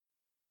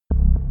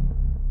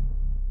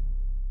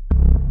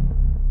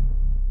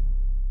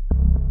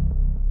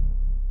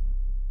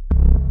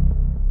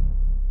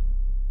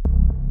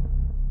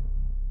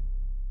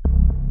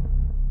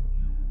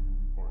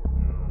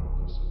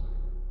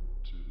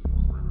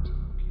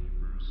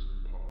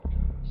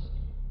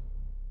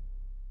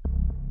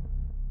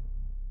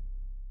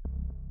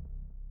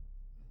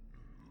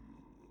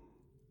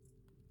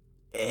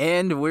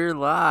And we're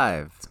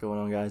live. What's going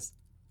on, guys?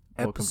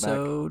 Welcome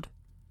Episode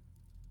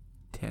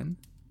 10?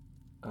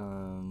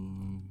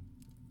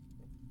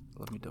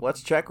 Let me double.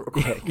 Let's check real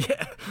quick.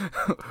 Yeah.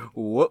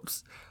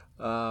 Whoops.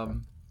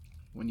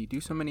 When you do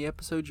so many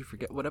episodes, you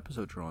forget what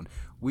episode you're on.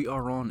 We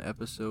are on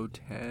episode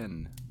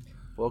 10.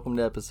 Welcome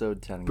to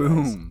episode 10, guys.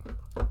 Boom.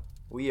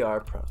 We are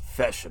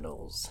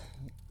professionals.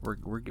 We're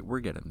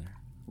getting there.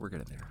 We're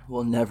getting there.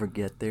 We'll never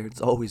get there. It's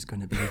always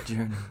going to be a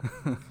journey.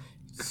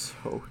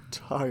 So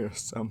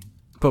tiresome.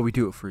 But we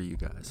do it for you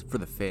guys, for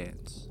the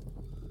fans.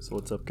 So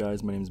what's up,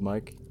 guys? My name's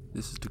Mike,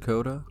 This is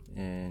Dakota.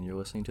 and you're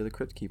listening to the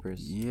Crypt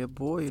Keepers. Yeah,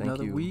 boy. Thank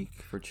Another you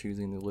week. for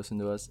choosing to listen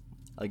to us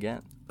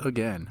again.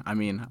 Again. I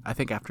mean, I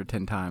think after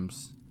 10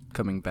 times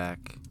coming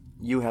back,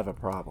 You have a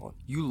problem.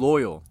 you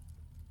loyal.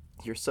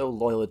 You're so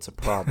loyal, it's a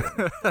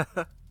problem.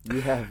 You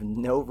have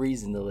no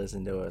reason to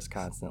listen to us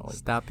constantly.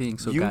 Stop being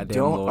so You goddamn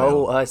don't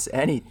loyal. owe us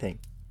anything.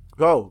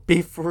 Go,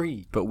 be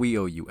free. But we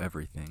owe you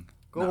everything.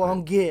 Go Not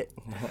on, get.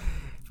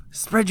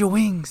 Spread your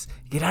wings.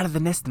 Get out of the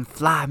nest and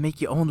fly. Make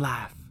your own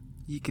life.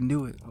 You can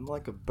do it. I'm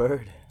like a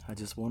bird. I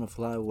just want to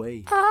fly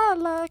away. I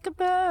like a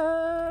bird.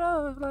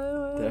 I fly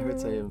away. Did I ever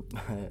tell you,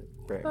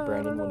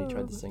 Brandon, when he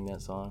tried to sing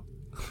that song,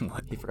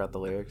 What? he forgot the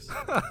lyrics?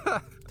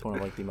 It's one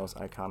of like the most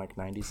iconic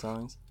 90s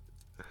songs.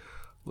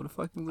 What a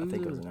fucking I loser.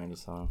 think it was a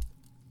 90s song.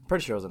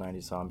 Pretty sure it was a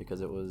 90s song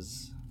because it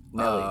was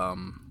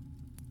Nelly.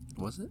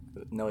 Was it?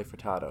 Nelly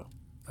Furtado.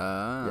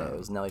 Ah. Yeah, it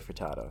was Nelly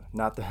Furtado.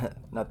 Not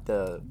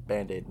the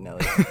Band-Aid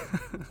Nelly.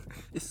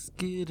 It's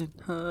getting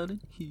hot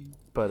in here.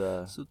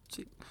 But So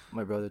take...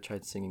 my brother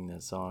tried singing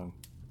that song.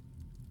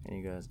 And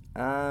he goes,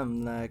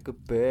 I'm like a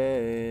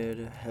bird,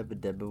 have a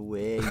dab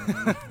away.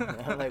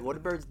 I'm like, what do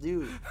birds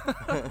do?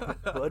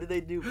 What do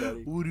they do,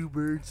 buddy? What do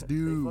birds They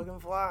do? fucking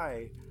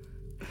fly.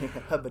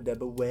 Have a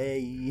dab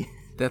away.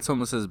 That's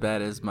almost as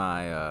bad as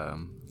my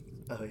Oh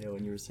yeah,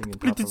 when you were singing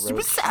Papa Roach.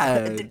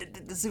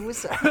 suicide. The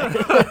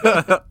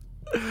suicide.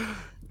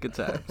 Good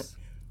times.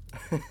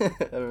 I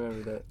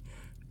remember that.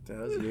 That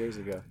was years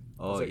ago. That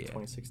was Oh, like yeah.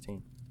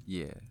 2016.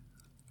 Yeah.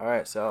 All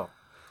right, so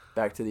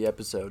back to the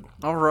episode.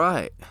 All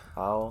right.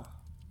 I'll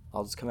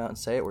just come out and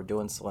say it. We're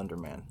doing Slender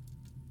Man.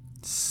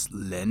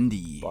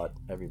 Slendy. But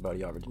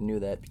everybody already knew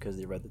that because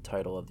they read the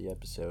title of the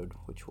episode,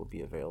 which will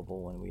be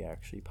available when we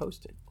actually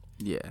post it.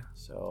 Yeah.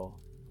 So,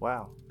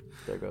 wow.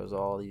 There goes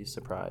all the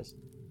surprise.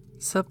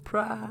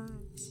 Surprise.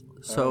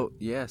 So,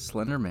 yeah,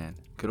 Slender Man.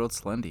 Good old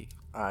Slendy.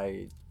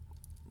 I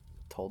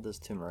told this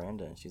to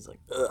Miranda, and she's like,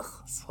 ugh,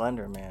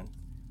 Slender Man.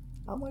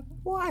 I'm like,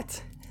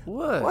 what?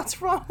 What?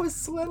 What's wrong with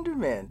Slender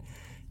Man?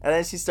 And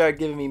then she started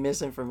giving me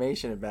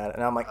misinformation about it,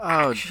 and I'm like,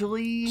 Oh,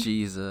 actually?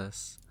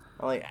 Jesus.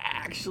 I'm like,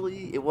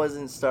 actually, it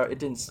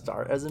didn't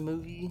start as a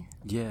movie.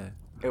 Yeah.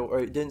 Or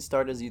it didn't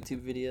start as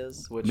YouTube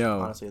videos, which No.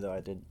 honestly, though, I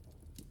did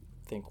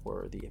think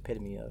were the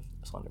epitome of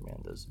Slender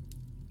Man. Those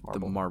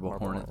Marble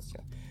Hornets.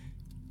 Yeah.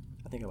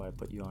 I think I might have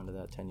put you onto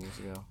that 10 years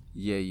ago.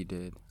 Yeah, you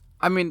did.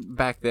 I mean,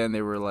 back then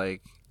they were,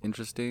 like,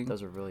 interesting.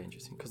 Those were really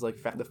interesting because, like,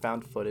 the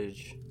found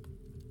footage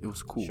It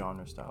was cool.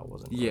 genre style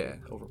wasn't Yeah. really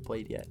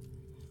overplayed yet.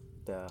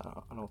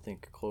 I don't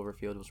think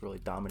Cloverfield was really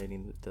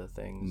dominating the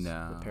things.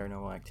 No. The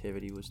Paranormal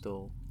Activity was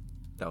still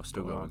That was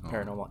still going on.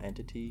 Paranormal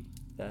Entity,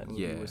 that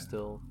movie Yeah. was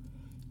still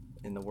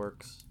in the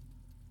works.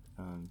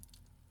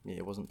 Yeah,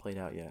 it wasn't played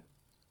out yet.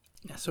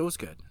 Yeah, so it was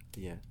good.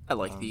 Yeah. I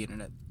like the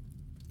internet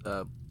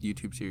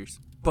YouTube series.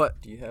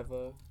 But, Do you have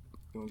a?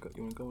 You want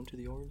to go into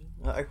the origin?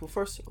 Well,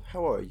 first,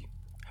 how are you?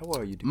 How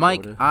are you, Dakota?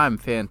 Mike, I'm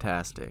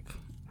fantastic.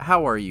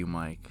 How are you,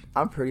 Mike?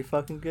 I'm pretty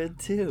fucking good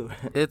too.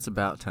 It's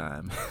about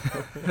time.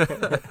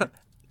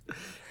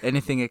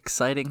 Anything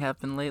exciting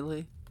happened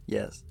lately?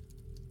 Yes.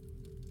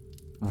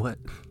 What?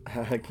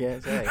 I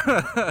can't say.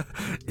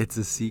 It's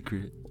a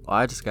secret.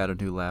 I just got a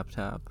new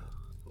laptop.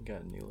 You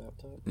got a new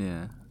laptop?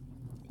 Yeah.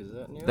 Is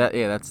that new?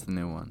 That's the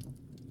new one.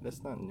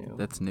 That's not new.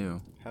 That's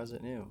new. How's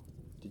it new?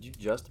 Did you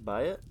just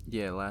buy it?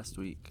 Yeah, last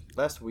week.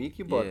 Last week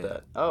you bought Yeah.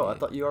 that? Oh, I Yeah.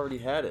 thought you already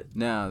had it.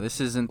 No, this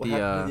isn't What the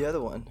happened to the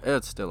other one?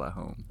 it's still at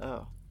home.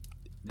 Oh.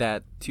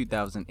 That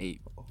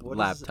 2008 What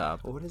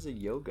laptop. What is a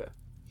yoga?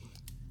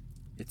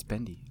 It's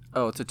bendy.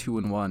 Oh, it's a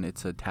 2-in-1.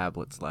 It's a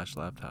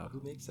tablet/laptop.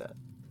 Who makes that?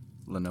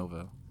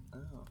 Lenovo.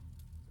 Oh.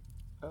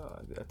 Oh,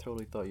 I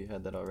totally thought you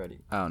had that already.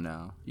 Oh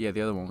no. Yeah,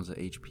 the other one was a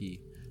HP.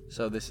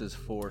 So this is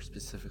for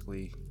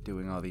specifically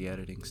doing all the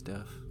editing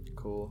stuff.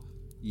 Cool.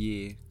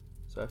 Yeah.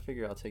 So I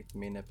figure I'll take the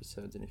main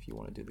episodes, and if you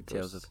want to do the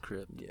Tales ghosts, of the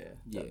Crypt. yeah,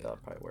 Yeah. that'll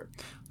probably work.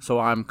 So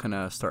I'm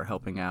gonna start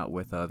helping out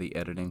with the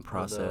editing Although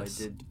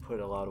process. I did put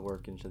a lot of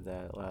work into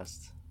that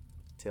last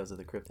Tales of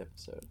the Crypt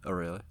episode. Oh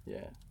really?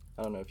 Yeah,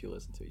 I don't know if you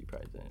listened to it. You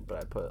probably didn't, but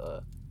I put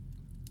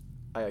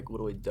I like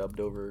literally dubbed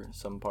over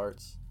some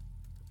parts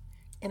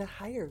in a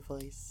higher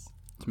voice,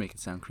 To make it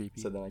sound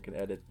creepy. so then I could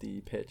edit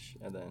the pitch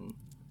and then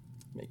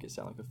make it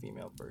sound like a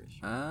female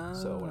version. Ah.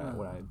 So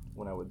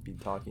when I would be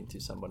talking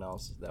to someone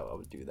else, that I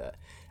would do that.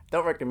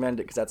 Don't recommend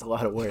it because that's a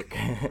lot of work.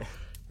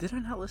 Did I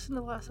not listen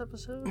to the last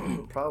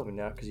episode? Probably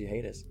not because you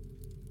hate us.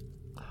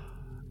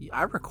 Yeah,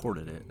 I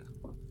recorded it.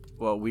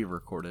 Well, we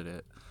recorded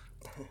it.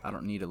 I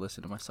don't need to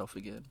listen to myself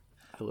again.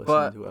 to listen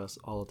But- to us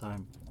all the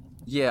time.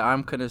 Yeah,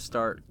 I'm gonna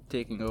start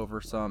taking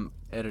over some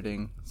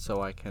editing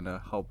so I can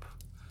help.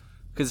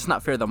 Because it's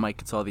not fair that Mike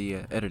gets all the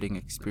editing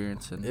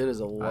experience. And It is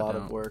a lot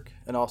of don't. work,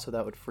 and also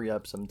that would free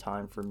up some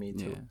time for me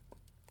to Yeah.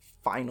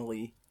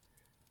 finally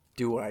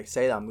do what I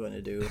say I'm going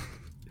to do.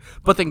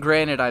 But then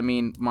granted, I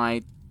mean,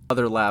 my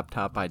other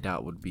laptop I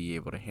doubt would be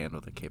able to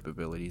handle the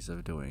capabilities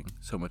of doing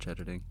so much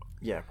editing.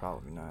 Yeah,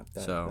 probably not.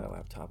 That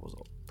laptop was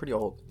pretty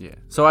old. Yeah.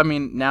 So, I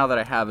mean, now that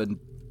I have a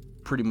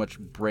pretty much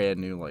brand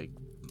new, like,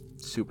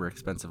 super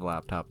expensive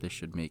laptop, this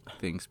should make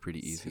things pretty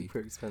easy. Super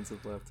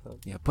expensive laptop.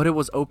 Yeah, but it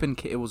was open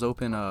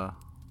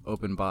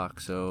open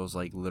box, so it was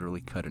like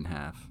literally cut in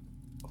half.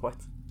 What?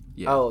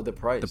 Yeah. Oh, the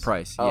price. The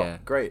price, oh, yeah.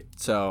 Great.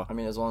 So I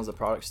mean, as long as the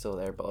product's still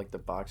there, but like the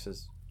box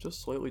is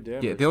just slightly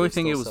damaged. yeah, the only they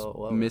thing it still was sell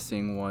lower.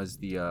 missing was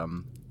the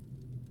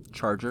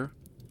charger,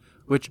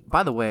 which,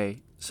 by the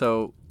way,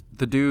 so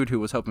the dude who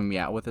was helping me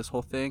out with this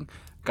whole thing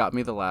got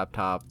me the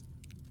laptop,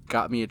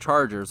 got me a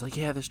charger. It's like,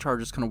 yeah, this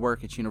charger's gonna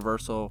work. It's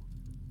universal.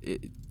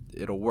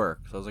 It'll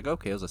work. So I was like,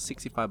 okay, it was a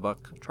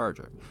 $65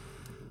 charger.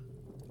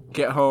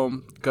 Get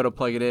home, go to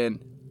plug it in.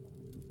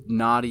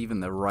 Not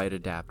even the right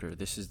adapter.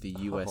 This is the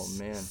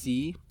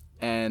USB-C,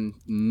 and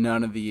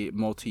none of the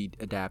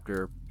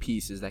multi-adapter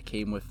pieces that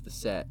came with the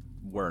set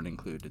weren't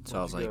included. So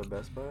I was like,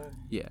 Best Buy?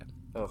 yeah.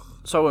 Ugh.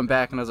 So I went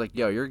back and I was like,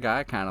 yo, your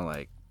guy kind of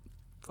like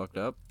fucked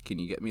up. Can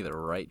you get me the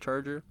right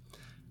charger?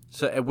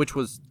 So, which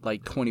was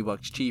like $20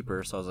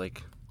 cheaper. So I was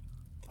like,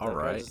 all That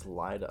guy right. just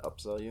lie to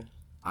upsell you?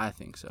 I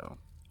think so.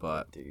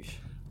 But Douche.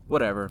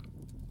 whatever.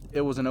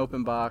 It was an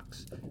open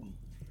box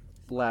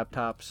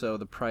laptop, so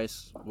the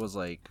price was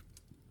like,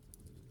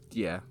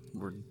 yeah,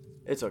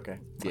 It's okay.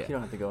 Yeah. You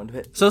don't have to go into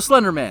it. so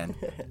Slender Man.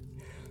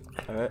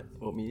 All right.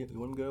 You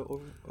want to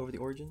go over the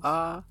origins?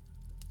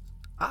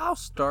 I'll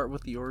start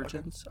with the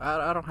origins. Okay.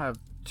 I don't have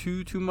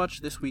too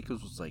much. This week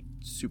was like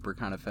super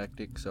kind of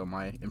hectic, so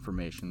my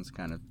information's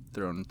kind of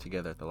thrown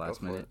together at the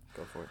last minute.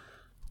 Go for it.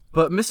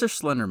 But Mr.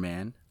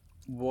 Slenderman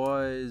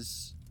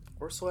was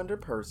Or Slender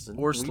Person.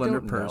 or We Slender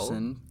don't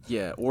Person.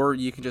 Yeah, or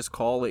you can just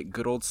call it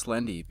good old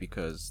Slendy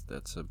because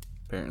that's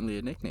apparently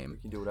a nickname. You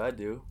can do what I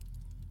do.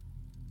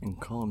 And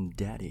call him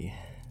Daddy.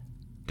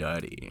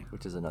 Daddy.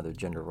 Which is another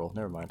gender role.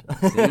 Never mind.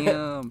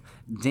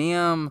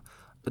 Damn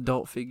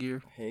adult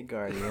figure. Hey,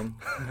 Guardian.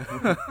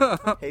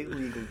 Hey,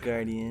 legal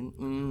Guardian.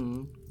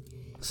 Mm.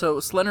 So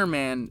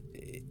Slenderman,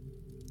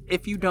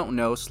 if you don't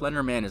know,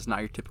 Slenderman is not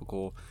your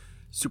typical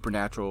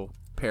supernatural,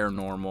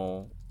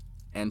 paranormal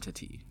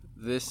entity.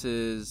 This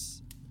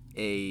is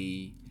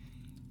a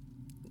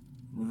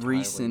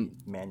recent,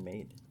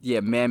 man-made.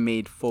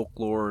 man-made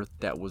folklore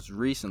that was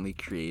recently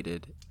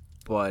created,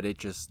 but it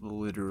just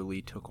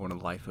literally took on a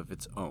life of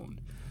its own.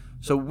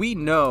 So we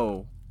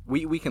know,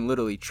 we can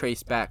literally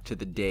trace back to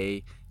the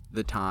day,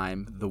 the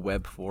time, the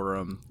web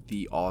forum,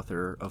 the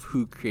author of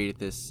who created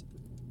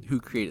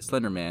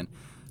Slenderman,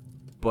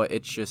 but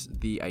it's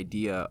just the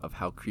idea of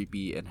how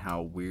creepy and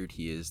how weird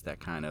he is that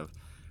kind of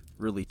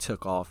really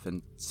took off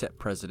and set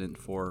precedent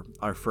for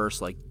our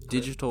first like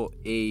digital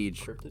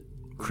age. Would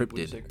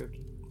you say cryptid?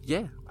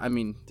 Yeah, I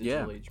mean,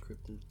 Digital age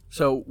cryptid.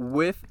 So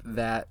with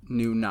that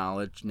new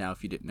knowledge, now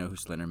if you didn't know who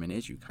Slenderman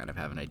is, you kind of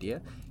have an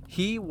idea.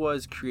 He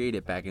was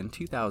created back in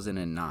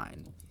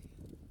 2009.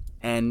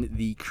 And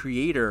the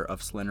creator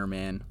of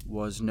Slenderman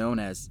was known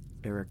as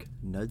Eric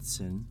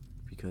Knudsen,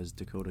 because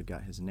Dakota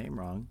got his name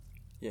wrong.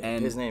 Yeah,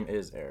 And his name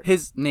is Eric.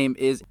 his name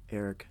is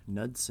Eric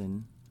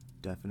Knudsen,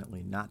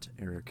 definitely not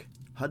Eric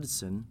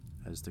Hudson,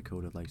 as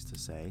Dakota likes to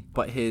say.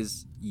 but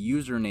his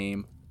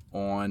username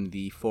on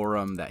the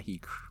forum that he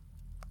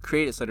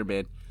created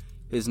Slenderman,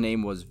 his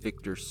name was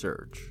Victor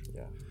Surge.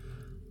 Yeah.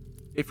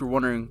 If you're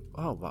wondering,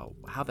 oh wow,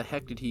 how the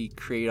heck did he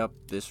create up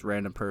this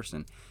random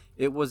person?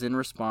 It was in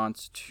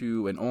response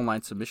to an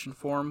online submission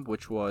form,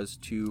 which was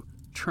to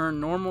turn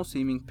normal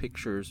seeming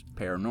pictures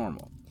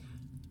paranormal.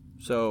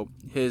 So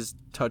his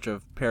touch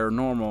of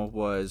paranormal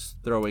was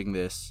throwing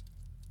this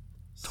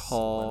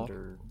tall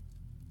Slender,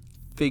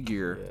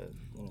 figure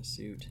in a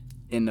suit.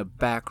 in the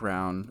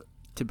background,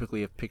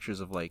 typically of pictures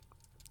of like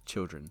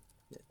children.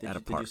 Yeah. At a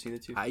Did you park. see the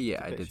two? Yeah,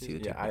 two I did pictures? see the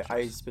two Yeah, I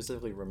pictures.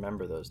 specifically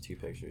remember those two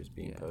pictures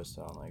being Yeah.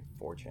 posted on like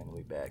 4chan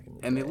way back in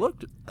the And day.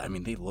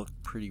 they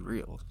looked pretty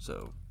real.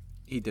 So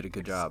he did a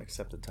good job.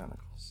 Except the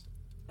tentacles.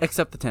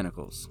 Except the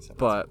tentacles. Except the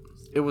But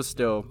tentacles. it was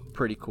still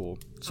pretty cool.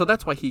 So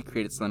that's why he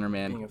created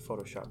Slenderman. Being a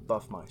Photoshop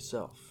buff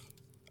myself,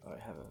 I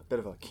have a bit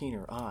of a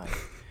keener eye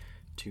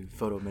to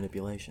photo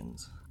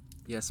manipulations.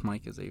 Yes,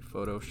 Mike is a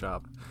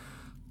Photoshop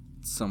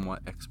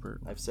somewhat expert.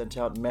 I've sent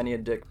out many a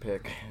dick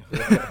pic.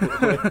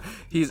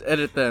 He's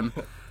edited them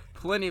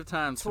plenty of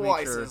times to make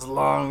Twice sure as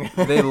long.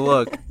 they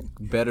look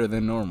better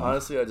than normal.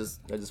 Honestly, I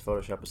just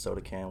Photoshop a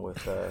soda can with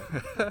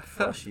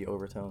fleshy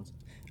overtones.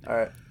 All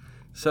right.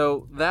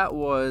 So that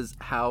was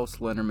how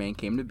Slenderman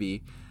came to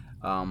be.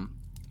 You're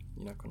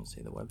not going to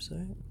say the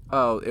website?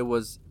 Oh, it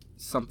was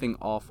something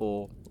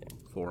awful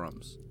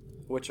forums.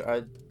 Which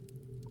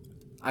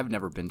I've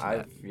never been to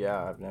that.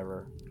 I've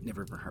never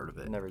Never even heard of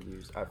it.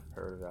 used. I've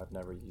heard of it. I've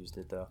never used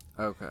it though.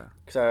 Okay.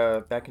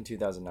 Because back in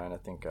 2009, I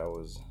think I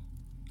was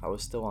I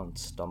was still on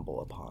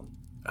StumbleUpon.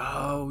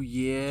 Oh,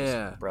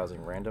 yeah. Just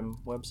browsing random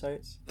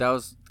websites. That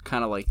was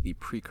kind of like the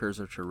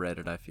precursor to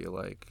Reddit, I feel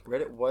like.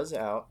 Reddit was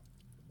out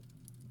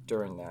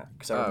during that.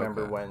 Because I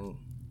remember okay. when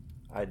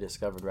I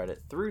discovered Reddit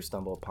through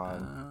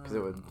StumbleUpon. Because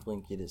it would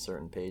link you to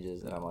certain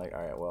pages. And I'm like,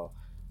 all right, well,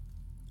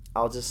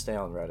 I'll just stay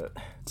on Reddit.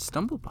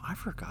 StumbleUpon. I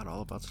forgot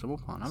all about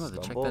StumbleUpon. I'm going to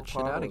check that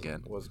shit out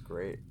again. Was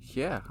great.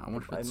 Yeah, I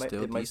wonder if it's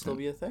still It might still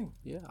be a thing.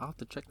 Yeah, I'll have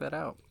to check that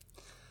out.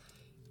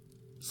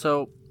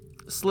 So,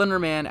 Slender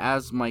Man,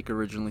 as Mike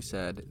originally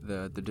said,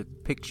 the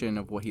depiction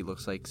of what he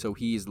looks like. So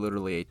he's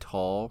literally a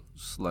tall,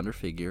 slender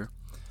figure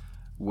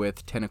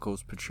with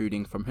tentacles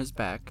protruding from his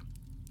back,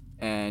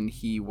 and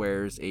he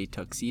wears a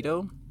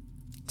tuxedo,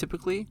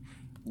 typically,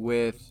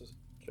 with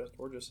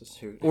just a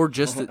suit. Or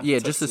just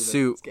just a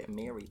suit. Let's get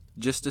married.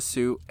 Just a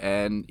suit,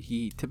 and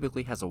he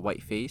typically has a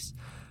white face,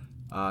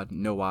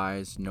 no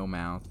eyes, no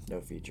mouth,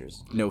 No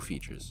features. no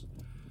features.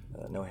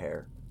 No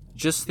hair.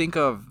 Just think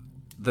of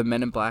the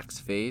Men in Black's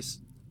face,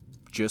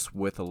 just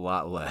with a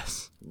lot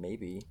less.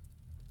 Maybe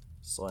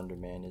Slender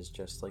Man is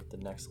just like the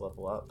next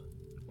level up,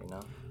 you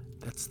know?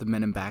 That's the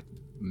Men in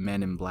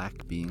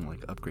Black being like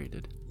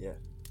upgraded. Yeah.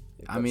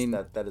 I mean,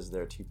 that is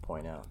their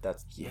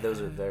 2.0.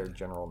 Those are their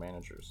general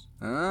managers.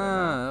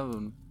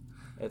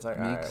 It's like,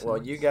 all right,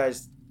 well, you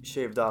guys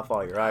shaved off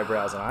all your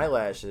eyebrows and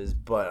eyelashes,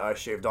 but I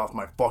shaved off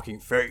my fucking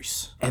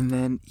face. And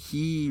then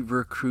he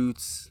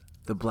recruits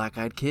the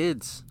Black-Eyed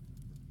Kids.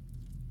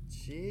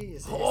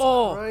 Jesus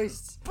Oh,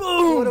 Christ.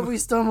 boom! What have we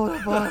stumbled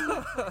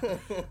upon?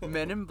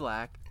 Men in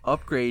Black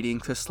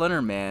upgrading to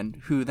Slender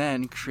Man, who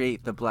then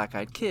create the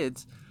Black-Eyed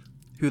Kids,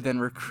 who then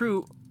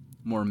recruit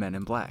more Men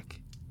in Black.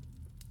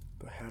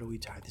 But how do we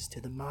tie this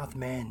to the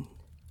Mothman?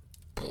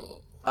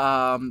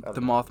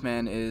 The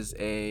Mothman is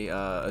a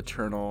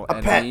eternal A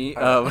enemy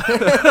pet. of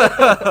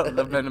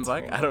the Men in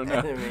Black. I don't know.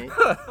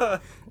 Enemy.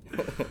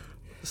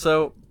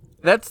 So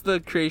that's the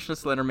creation of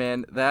Slender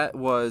Man. That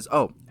was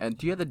and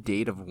do you have the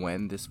date of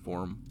when this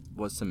form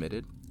was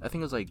submitted? I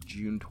think it was like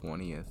June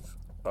 20th.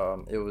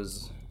 It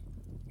was.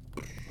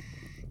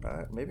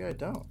 Maybe I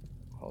don't.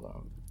 Hold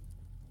on.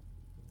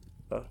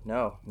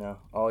 No.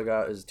 All I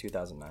got is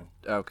 2009.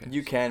 Okay.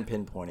 You can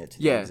pinpoint it to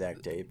the Yeah,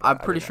 exact date. I'm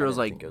pretty sure it was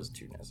I like- didn't think it was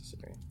too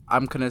necessary.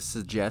 I'm gonna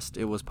suggest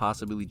it was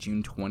possibly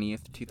June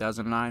 20th,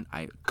 2009.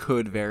 I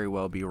could very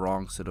well be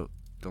wrong, so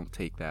don't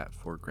take that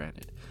for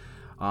granted.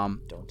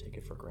 Don't take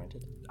it for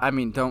granted. I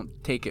mean,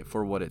 don't take it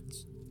for what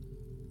it's.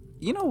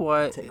 You know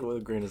what? Take it with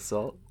a grain of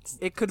salt.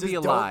 It could be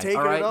a Just don't lie. take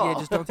All it right, at all. yeah,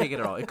 just don't take it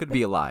at all. It could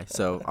be a lie.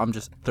 So I'm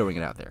just throwing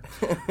it out there.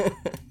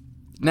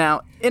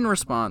 Now, in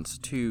response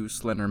to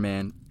Slender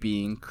Man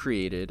being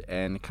created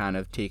and kind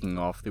of taking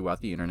off throughout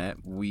the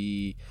internet,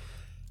 we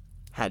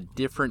had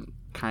different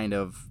kind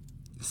of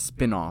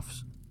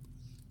spin-offs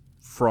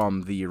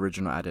from the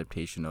original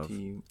adaptation of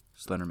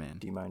Slender Man.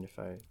 Do you mind if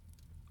I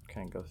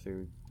kind of go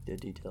through the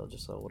detail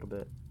just a little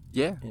bit?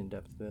 Yeah. In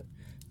depth a bit.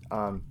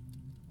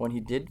 When he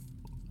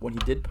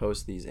did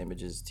post these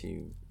images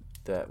to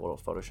that little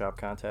Photoshop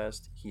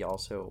contest, he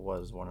also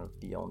was one of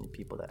the only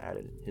people that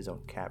added his own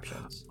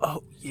captions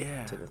Oh,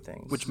 yeah. to the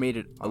things. Which made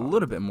it a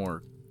little bit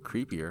more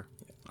creepier,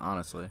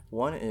 honestly.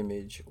 One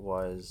image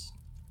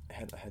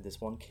had this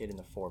one kid in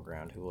the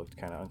foreground who looked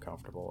kind of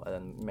uncomfortable, and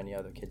then many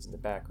other kids in the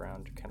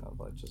background kind of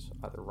like just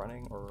either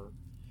running or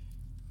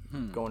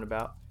going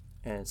about,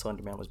 and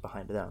Slender Man was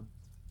behind them.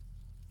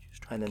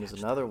 And then there's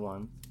another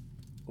one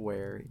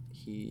where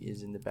he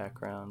is in the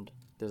background.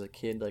 There's a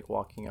kid like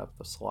walking up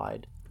a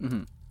slide.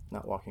 Mm-hmm.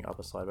 Not walking up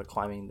a slide, but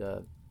climbing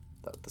the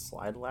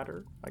slide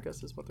ladder, I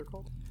guess is what they're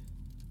called.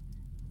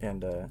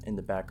 And in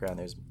the background,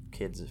 there's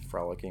kids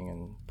frolicking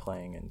and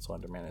playing, and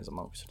Slender Man is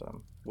amongst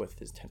them with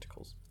his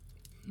tentacles.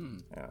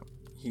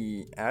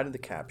 He added the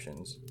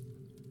captions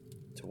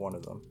to one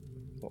of them.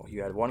 Well, he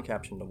had one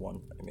caption to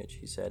one image.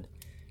 He said,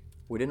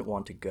 "We didn't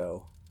want to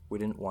go. We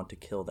didn't want to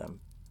kill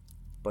them.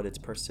 But its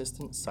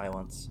persistent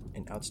silence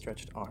and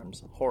outstretched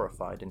arms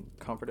horrified and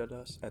comforted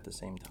us at the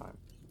same time.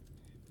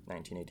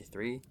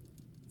 1983,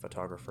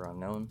 photographer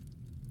unknown,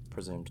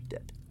 presumed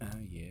dead." Oh,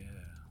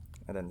 yeah.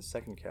 And then the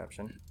second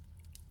caption,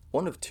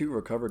 "One of two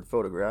recovered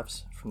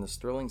photographs from the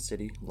Sterling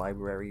City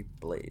Library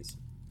blaze.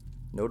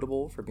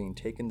 Notable for being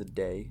taken the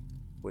day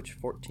which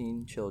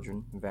 14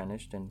 children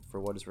vanished and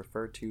for what is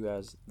referred to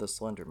as the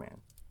Slender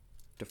Man.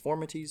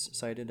 Deformities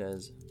cited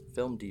as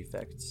film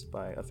defects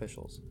by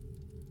officials.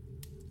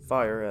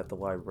 Fire at the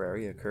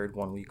library occurred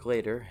 1 week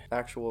later.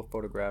 Actual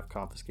photograph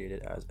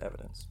confiscated as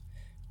evidence.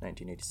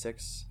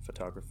 1986,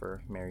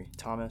 photographer Mary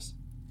Thomas,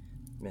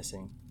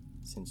 missing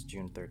since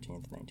June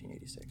 13th,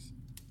 1986.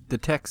 The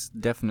text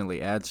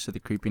definitely adds to the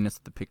creepiness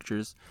of the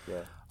pictures.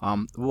 Yeah.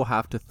 We'll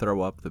have to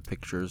throw up the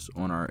pictures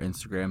on our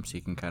Instagram so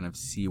you can kind of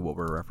see what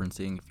we're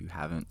referencing if you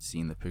haven't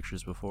seen the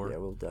pictures before. Yeah,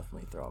 we'll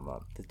definitely throw them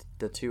up.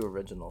 The two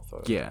original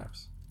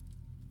photographs.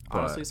 Yeah.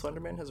 Honestly,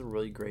 Slenderman has a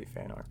really great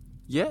fan art.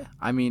 Yeah,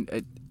 I mean,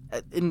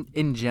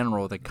 in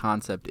general, the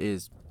concept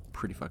is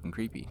pretty fucking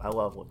creepy. I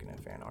love looking at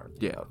fan art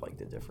of like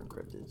the different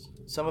cryptids.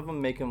 Some of them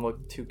make him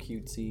look too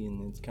cutesy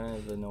and it's kind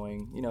of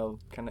annoying,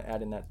 kind of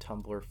adding that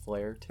Tumblr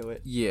flair to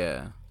it.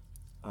 Yeah.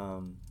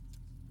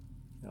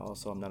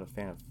 Also, I'm not a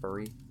fan of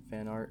furry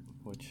fan art,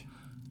 which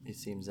it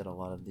seems that a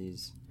lot of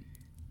these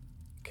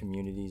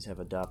communities have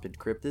adopted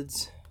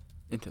cryptids.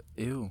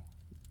 Ew.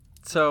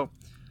 So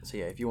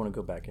yeah, if you want to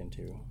go back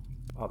into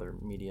other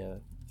media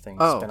things,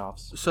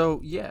 spinoffs.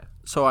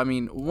 So I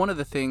mean, one of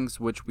the things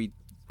which we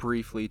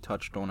briefly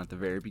touched on at the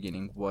very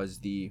beginning was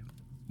the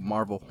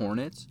Marvel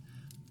Hornets.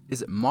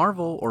 Is it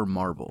Marvel or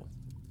Marble?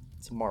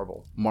 It's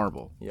Marvel.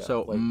 Marble. Yeah.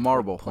 So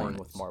Marble playing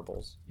Hornets. with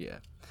marbles. Yeah.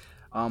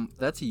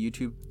 That's a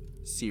YouTube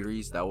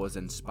series that was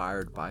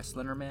inspired by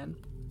Slender Man.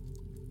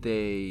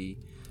 They,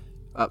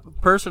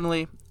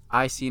 personally,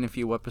 I seen a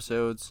few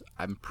episodes.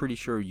 I'm pretty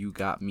sure you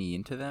got me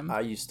into them.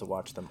 I used to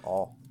watch them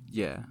all.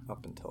 Yeah.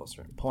 Up until a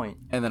certain point.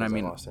 And then I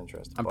lost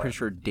interest. I'm pretty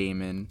sure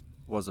Damon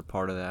was a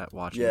part of that,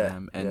 watching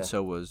them, and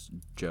so was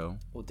Joe.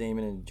 Well,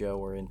 Damon and Joe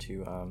were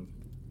into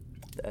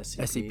the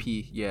SCP.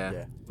 SCP,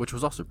 yeah. Which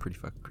was also pretty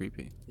fucking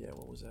creepy. Yeah,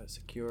 what was that?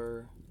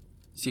 Secure,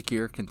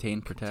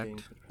 Contain,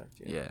 Protect.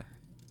 Yeah.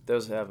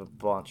 Those have a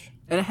bunch.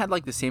 And it had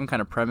like the same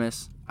kind of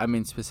premise. I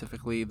mean,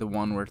 specifically the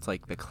one where it's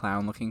like the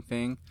clown-looking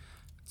thing.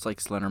 It's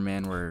like Slender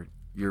Man, where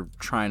you're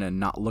trying to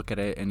not look at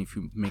it, and if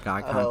you make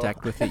eye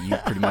contact with it, you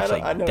pretty much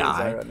die.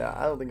 Right now.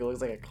 I don't think it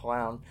looks like a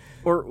clown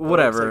or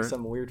whatever. It looks like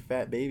some weird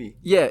fat baby.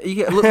 Yeah,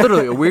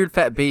 literally a weird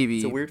fat baby.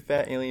 It's a weird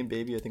fat alien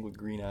baby, I think, with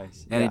green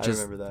eyes. And it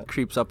just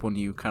creeps up when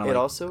you kind of. It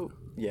also,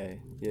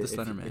 the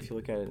Slender Man. If you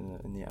look at it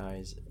in the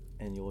eyes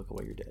and you look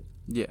away, you're dead.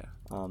 Yeah.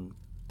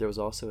 There was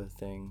also a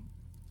thing.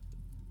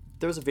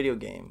 There was a video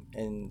game,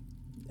 and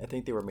I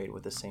think they were made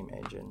with the same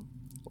engine,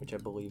 which I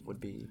believe would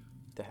be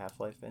the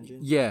Half-Life engine.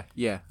 Yeah.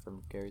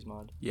 From Gary's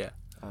Mod. Yeah.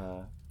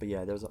 But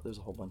yeah, there's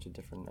a whole bunch of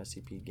different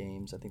SCP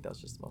games. I think that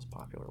was just the most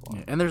popular one.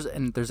 Yeah,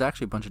 and there's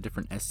actually a bunch of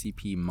different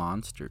SCP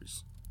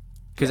monsters,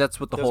 because that's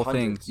what the whole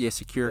hundreds. thing. Yeah,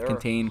 Secure,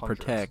 Contain,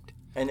 Protect.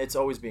 And it's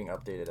always being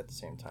updated at the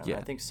same time. Yeah.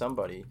 I think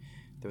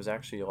there was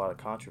actually a lot of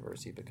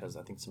controversy because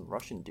I think some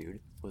Russian dude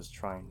was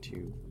trying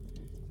to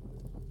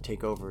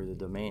take over the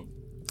domain.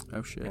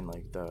 Oh shit. And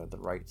like the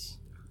rights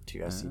to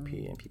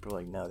SCP, and people are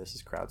like, no, this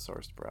is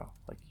crowdsourced, bro.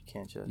 Like you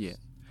can't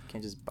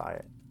just buy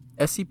it.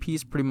 SCP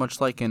is pretty much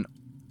like an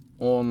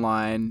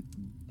online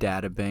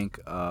data bank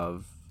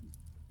of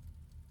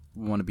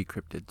wannabe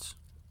cryptids.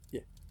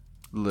 Yeah.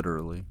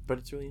 Literally. But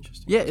it's really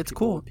interesting. Yeah, it's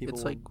cool.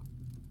 It's like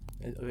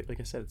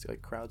I said, it's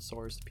like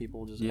crowdsourced.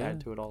 People just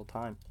add to it all the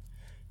time.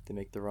 They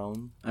make their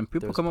own. And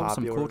people come up with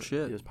some cool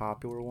shit. There's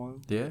popular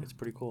ones. Yeah. It's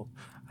pretty cool.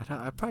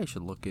 I probably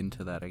should look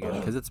into that again,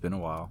 because it's been a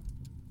while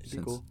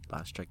since cool.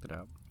 last checked it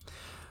out.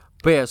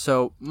 But yeah,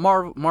 so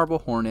Marble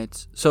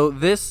Hornets. So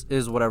this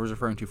is what I was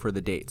referring to for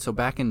the date. So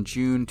back in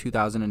June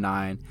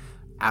 2009,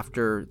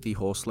 after the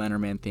whole Slender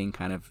Man thing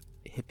kind of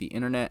hit the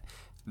internet,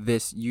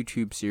 this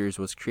YouTube series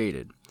was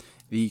created.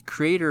 The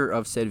creator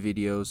of said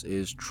videos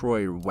is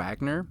Troy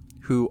Wagner,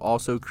 who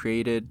also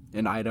created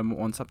an item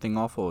on Something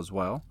Awful as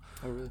well.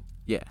 Oh, really?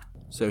 Yeah.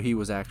 So he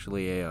was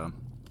actually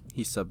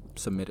he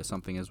submitted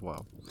something as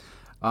well.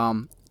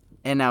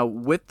 And now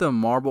with the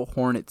Marble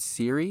Hornets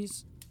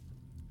series,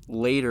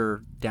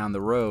 later down the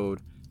road,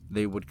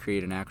 they would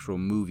create an actual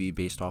movie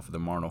based off of the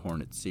Marble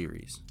Hornets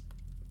series.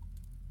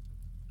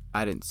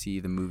 I didn't see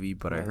the movie,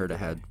 but I heard it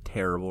had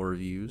terrible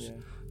reviews.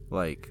 Yeah.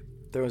 Like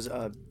there was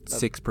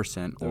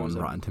 6% on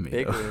Rotten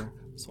Tomatoes. Bigger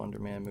Slender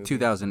Man movie.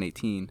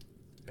 2018.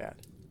 Bad.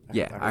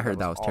 I heard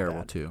that was terrible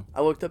bad. too.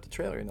 I looked up the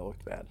trailer and it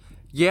looked bad.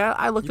 Yeah,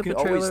 I looked up the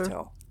trailer. You can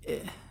always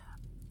tell.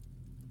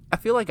 I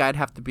feel like I'd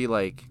have to be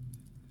like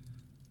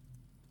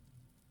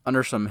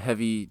under some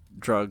heavy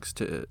drugs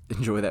to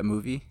enjoy that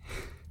movie.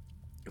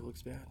 It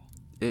looks bad.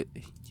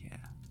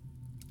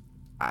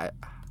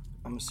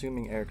 I'm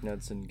assuming Eric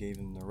Knudsen gave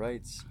him the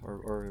rights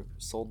or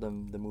sold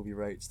them the movie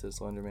rights to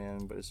Slender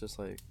Man, but it's just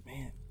like,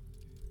 man.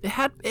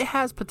 It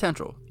has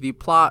potential. The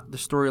plot, the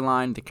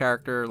storyline, the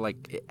character,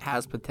 like it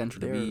has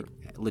potential to be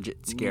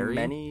legit scary.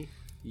 Many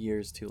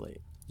years too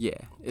late. Yeah.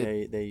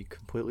 They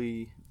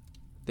completely...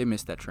 They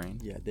missed that train.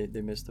 Yeah,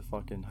 they missed the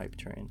fucking hype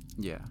train.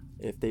 Yeah.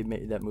 If they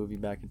made that movie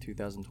back in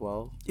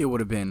 2012... It would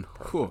have been...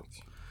 Cool.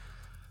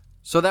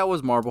 So that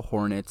was Marble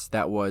Hornets.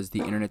 That was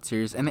the internet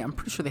series. And I'm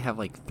pretty sure they have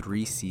like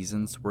 3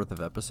 seasons worth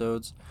of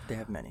episodes. They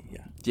have many,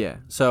 yeah. Yeah.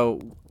 So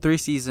 3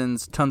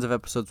 seasons, tons of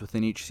episodes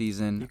within each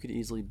season. You could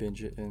easily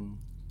binge it in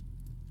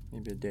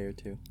maybe a day or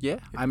two. Yeah.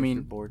 If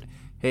you're bored.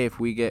 Hey, if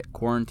we get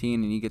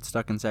quarantined and you get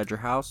stuck inside your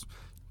house,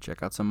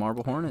 check out some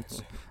Marble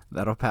Hornets.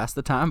 That'll pass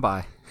the time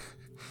by.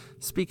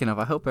 Speaking of,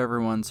 I hope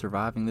everyone's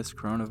surviving this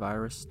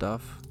coronavirus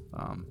stuff.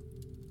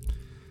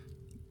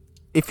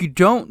 If you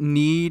don't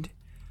need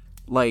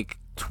like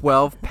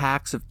 12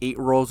 packs of 8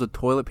 rolls of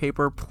toilet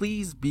paper,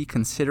 please be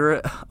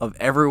considerate of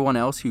everyone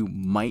else who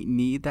might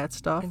need that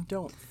stuff. And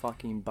don't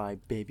fucking buy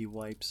baby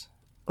wipes.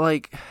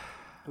 Like,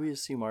 we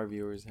assume our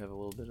viewers have a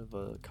little bit of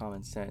a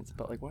common sense,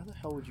 but like, why the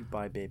hell would you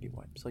buy baby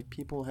wipes? Like,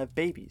 people have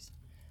babies.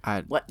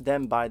 Let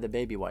them buy the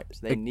baby wipes.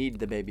 They need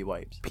the baby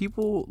wipes.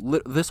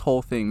 This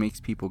whole thing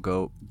makes people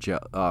go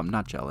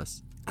not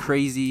jealous,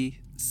 crazy,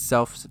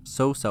 so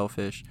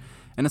selfish.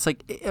 And it's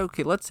like,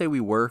 okay, let's say we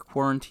were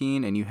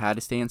quarantined and you had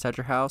to stay inside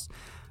your house.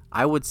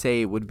 I would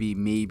say it would be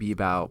maybe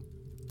about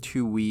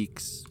 2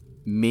 weeks,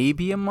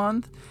 maybe a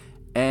month.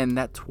 And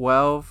that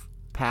 12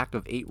 pack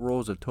of 8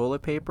 rolls of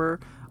toilet paper,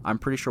 I'm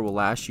pretty sure will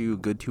last you a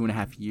good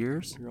 2.5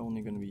 years. You're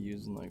only going to be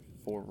using like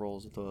 4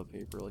 rolls of toilet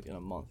paper like in a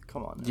month.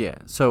 Come on, man. Yeah.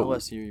 So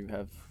unless you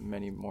have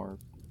many more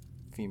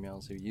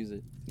females who use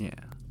it. yeah.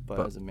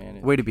 But as a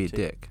man, way to be a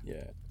dick.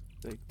 Yeah.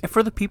 And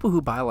for the people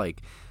who buy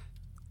like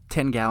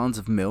 10 gallons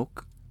of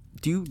milk,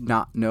 do you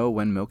not know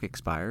when milk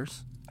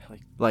expires?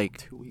 Like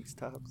 2 weeks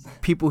tops.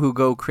 People who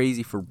go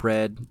crazy for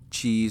bread,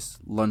 cheese,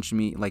 lunch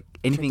meat, like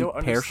anything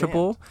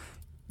perishable.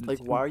 Like,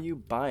 why are you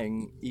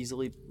buying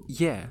easily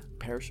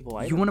perishable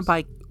items? You want to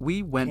buy...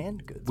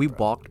 canned goods, we bro.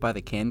 walked by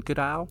the canned good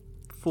aisle,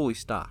 fully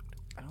stocked.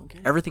 I don't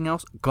get it. Everything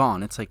else,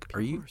 gone. It's like,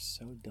 People are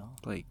so dumb.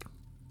 Like...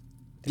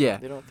 They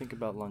don't think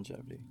about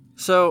longevity.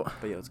 So...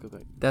 But yeah, let's go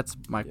back. That's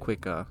my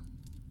quick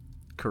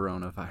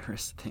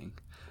coronavirus thing.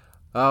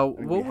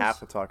 We have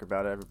to talk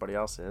about it. Everybody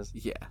else is.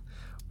 Yeah.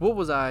 What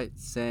was I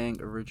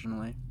saying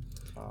originally?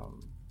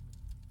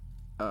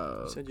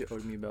 You said you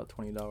owed me about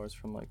 $20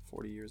 from like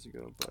 40 years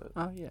ago, but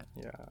oh yeah,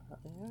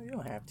 you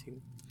don't have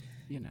to,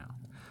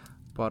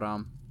 But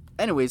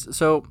anyways,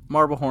 so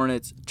Marble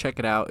Hornets, check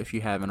it out if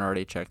you haven't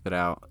already checked it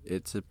out.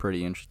 It's a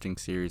pretty interesting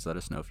series. Let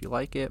us know if you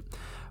like it.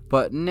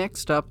 But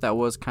next up, that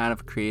was kind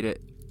of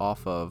created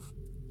off of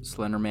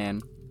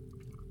Slenderman,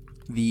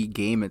 the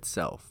game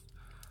itself.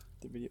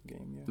 The video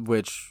game, yeah.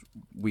 Which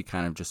we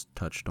kind of just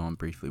touched on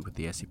briefly with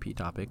the SCP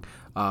topic.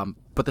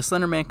 But the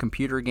Slenderman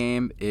computer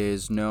game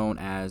is known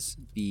as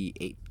the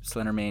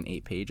Slenderman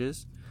 8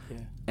 Pages. Yeah.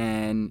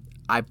 And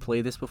I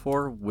played this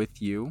before with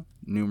you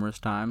numerous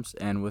times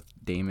and with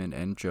Damon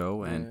and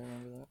Joe. And I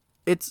remember that.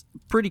 It's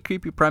pretty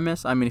creepy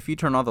premise. I mean, if you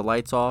turn all the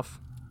lights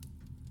off,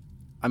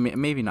 I mean,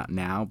 maybe not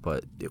now,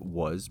 but it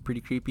was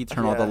pretty creepy.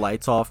 Turn all the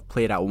lights off,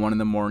 play it at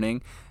 1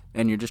 a.m,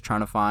 and you're just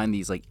trying to find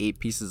these like 8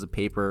 pieces of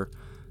paper.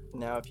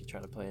 Now, if you try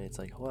to play it, it's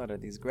like, what are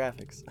these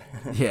graphics?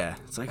 Yeah,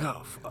 it's like,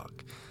 oh,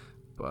 fuck.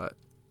 But,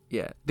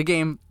 yeah, the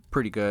game,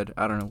 pretty good.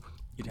 I don't know.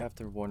 You'd have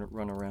to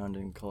run around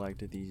and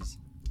collect these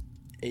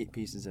 8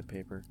 pieces of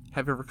paper.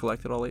 Have you ever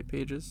collected all 8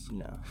 pages?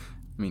 No.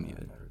 Me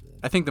neither. I never did.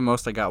 I think the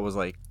most I got was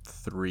like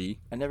 3.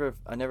 I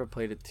never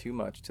played it too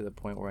much to the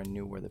point where I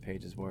knew where the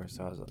pages were,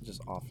 so I was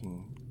just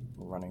often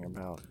running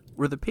about.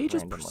 Were the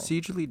pages randomly.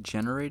 procedurally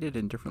generated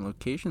in different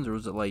locations, or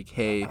was it like,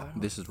 hey,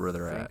 this is where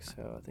they're at?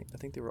 So I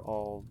think they were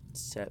all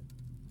set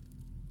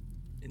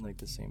in like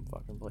the same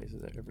fucking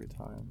places every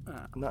time.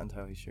 I'm not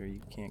entirely sure.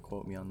 You can't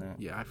quote me on that.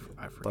 Yeah,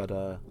 I forget.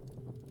 But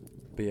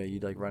yeah,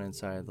 you'd like run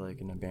inside like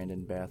an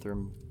abandoned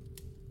bathroom,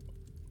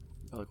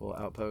 like a little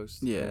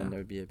outpost. Yeah. And there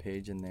would be a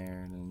page in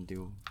there, and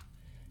then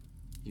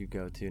you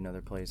go to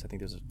another place. I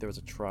think there was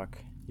a truck.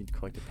 You'd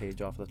collect a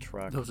page off the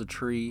truck. There was a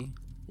tree.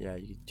 Yeah,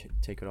 you could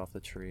take it off the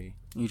tree.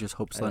 You just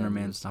hope And then you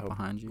Slenderman's just not hope-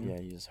 behind you. Yeah,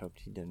 you just hoped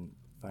he didn't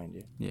find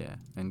you. Yeah,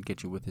 and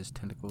get you with his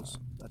tentacles.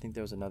 I think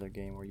there was another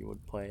game where you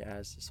would play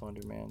as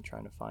Slenderman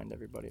trying to find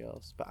everybody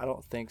else. But I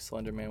don't think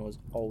Slenderman was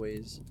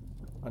always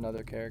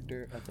another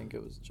character. I think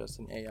it was just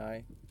an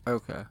AI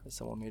Okay. that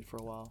someone made for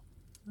a while.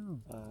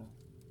 Oh.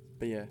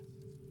 But yeah,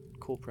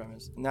 cool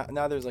premise.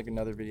 Now there's like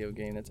another video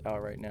game that's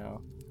out right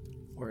now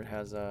where it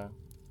has a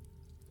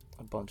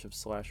bunch of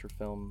slasher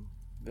film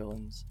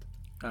villains.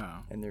 Oh.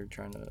 And they're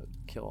trying to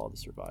kill all the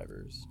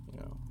survivors,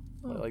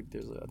 Like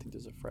I think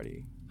there's a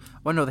Freddy.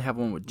 Well, no, they have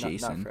one with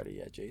Jason. Not Freddy,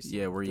 yeah, Jason.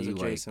 Yeah, where there's you a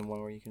Jason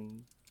one where you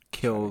can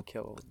kill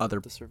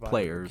other the survivor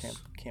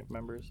players. camp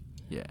members.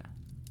 Yeah.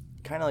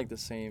 Kind of like the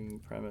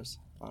same premise,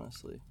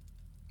 honestly.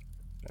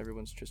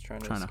 Everyone's just trying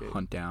to escape.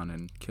 hunt down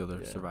and kill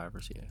their Yeah.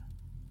 survivors. Yeah.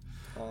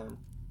 But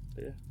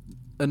yeah.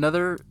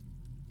 Another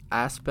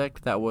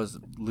aspect that was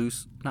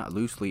not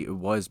loosely, it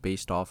was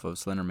based off of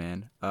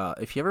Slenderman.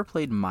 If you ever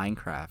played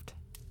Minecraft,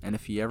 and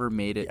if you ever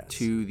made it Yes.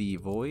 to the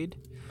void,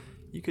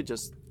 You could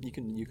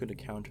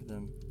encounter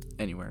them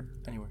anywhere.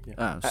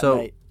 Yeah. At So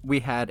night. we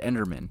had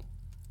Endermen,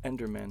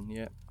 Endermen,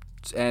 yeah.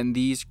 and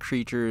these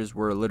creatures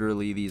were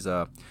literally these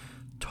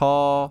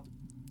tall,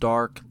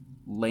 dark,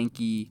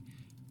 lanky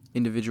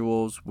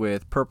individuals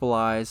with purple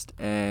eyes,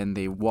 and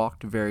they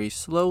walked very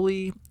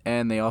slowly,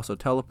 and they also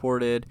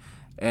teleported,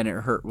 and it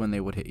hurt when they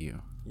would hit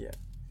you. Yeah.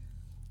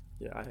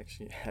 Yeah,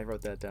 I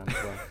wrote that down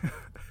as well.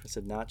 I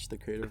said Notch, the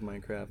creator of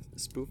Minecraft,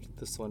 spoofed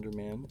the Slender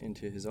Man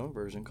into his own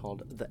version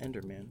called the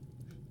Enderman.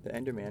 The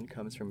Enderman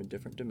comes from a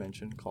different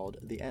dimension called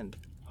the End,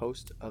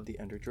 host of the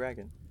Ender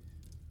Dragon.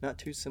 Not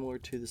too similar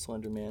to the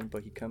Slender Man,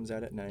 but he comes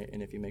out at night,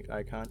 and if you make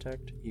eye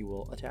contact, he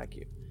will attack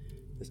you.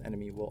 This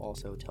enemy will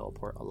also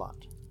teleport a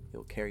lot.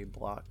 He'll carry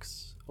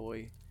blocks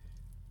away.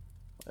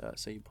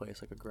 Say you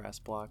place like a grass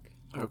block,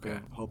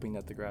 hoping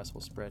that the grass will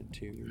spread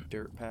to your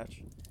dirt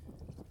patch,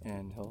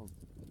 and he'll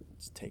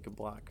just take a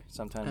block.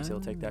 Sometimes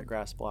he'll take that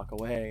grass block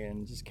away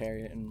and just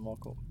carry it and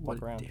walk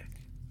around. A dick.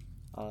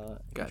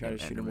 If you try to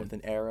shoot him with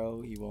an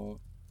arrow, he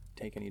won't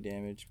take any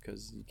damage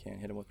because you can't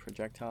hit him with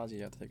projectiles.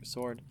 You have to take a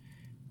sword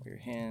or your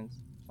hands.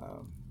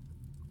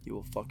 He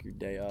will fuck your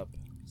day up.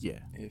 Yeah.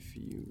 If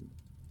you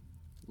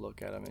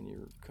look at him and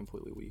you're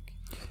completely weak.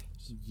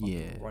 Just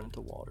Yeah. fucking run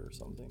into water or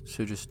something.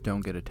 So just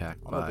don't get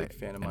attacked I'm by a big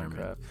fan of Enderman.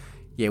 Minecraft.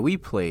 Yeah, we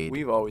played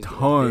We've always been big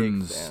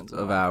tons fans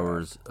of Minecraft.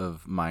 hours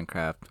of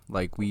Minecraft.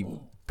 Like we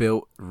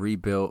built,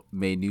 rebuilt,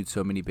 made new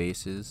so many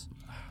bases.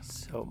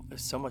 So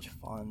it's so much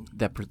fun.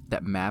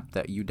 That map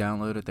that you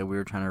downloaded that we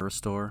were trying to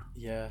restore.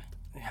 Yeah,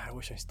 I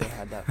wish I still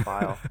had that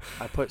file.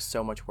 I put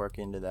so much work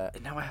into that.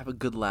 And now I have a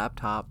good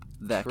laptop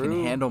that True.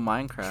 can handle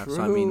Minecraft.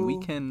 So I mean, we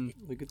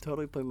could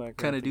totally play Minecraft.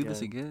 kind of do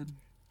this again.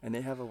 And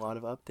they have a lot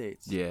of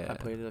updates. Yeah. I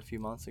played it a few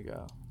months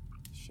ago.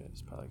 Shit,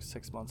 it's probably like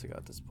 6 months ago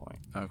at this point.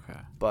 Okay.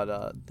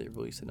 But they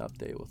released an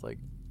update with like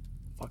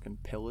fucking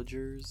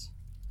pillagers,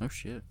 Oh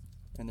shit.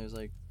 and there's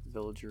like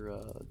villager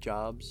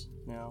jobs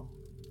now.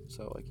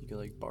 So like you can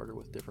like barter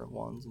with different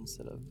ones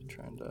instead of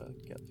trying to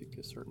get like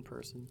a certain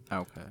person.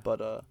 Okay.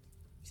 But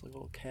it's like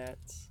little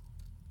cats.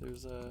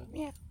 There's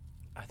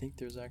I think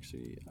there's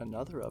actually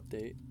another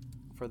update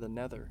for the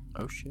Nether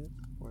Oh shit.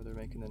 where they're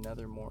making the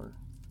Nether more.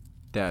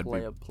 That'd be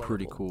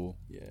pretty playable. cool.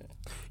 Yeah.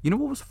 You know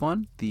what was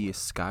fun? The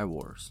Sky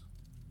Wars.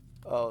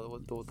 Oh,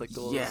 the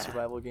little Yeah.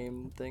 survival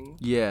game thing.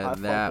 Yeah, I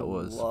that fucking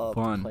was loved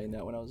fun. playing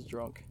that when I was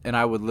drunk. And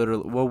I would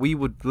we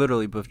would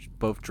literally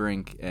both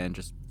drink and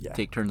just Yeah.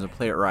 take turns and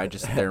play it, or I'd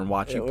just sit there and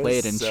watch you play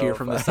was it and so cheer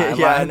from the fun. sidelines.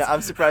 Yeah, and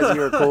I'm surprised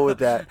you were cool with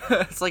that.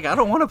 It's like, I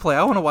don't want to play.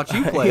 I want to watch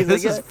you play. He's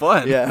This like, is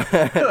fun. Yeah,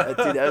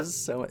 dude, that was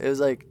so. It was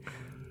like,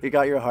 it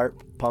got your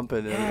heart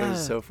pumping. And It Yeah.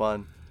 was so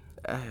fun.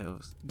 It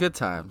was good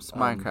times.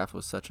 Minecraft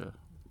was such a...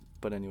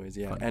 But anyways,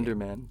 yeah, Fun game.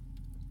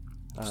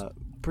 Enderman,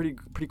 pretty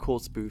cool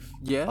spoof.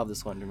 Yeah. Of the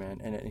Slender Man,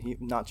 and he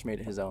Notch made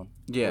it his own.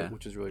 Yeah.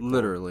 Which is really cool.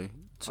 Literally.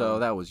 So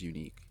that was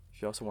unique.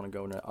 If you also want to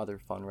go into other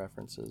fun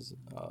references,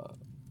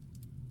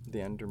 the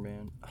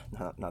Enderman,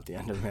 not the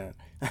Enderman,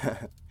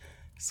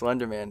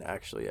 Slenderman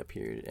actually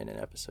appeared in an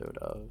episode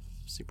of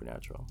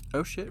Supernatural.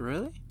 Oh shit,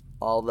 really?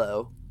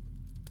 Although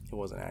it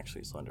wasn't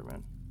actually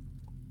Slenderman.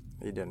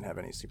 He didn't have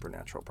any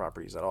supernatural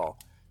properties at all.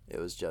 It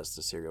was just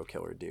a serial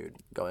killer dude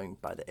going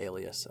by the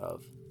alias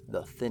of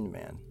the Thin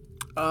Man.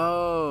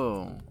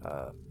 Oh.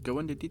 Go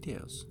into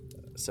details.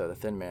 So the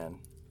Thin Man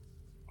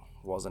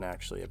wasn't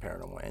actually a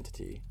paranormal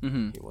entity.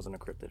 Mm-hmm. He wasn't a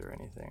cryptid or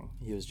anything.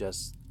 He was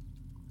just,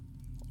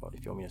 well,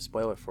 if you want me to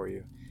spoil it for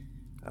you,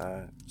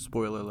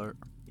 Spoiler alert.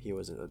 he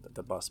was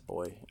the bus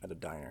boy at a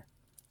diner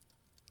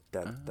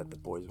that the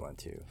boys went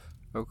to.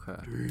 Okay.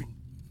 Dude,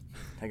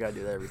 I gotta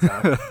do that every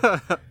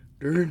time.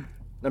 Dude,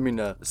 I mean,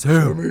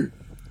 Sam.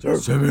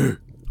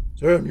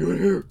 Sam, you in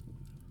here?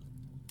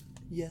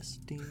 Yes,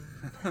 Dean.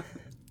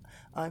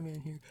 I'm in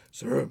here.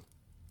 Sam,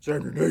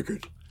 you're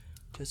naked.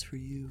 Just for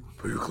you.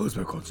 Put your clothes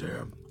back on,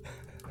 Sam.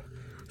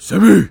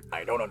 Sammy!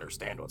 I don't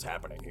understand what's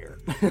happening here.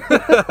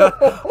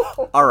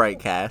 All right,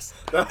 Cass.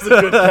 That was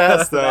a good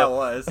cast, That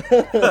was.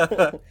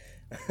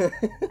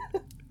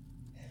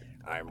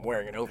 I'm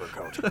wearing an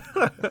overcoat.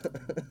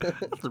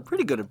 That's a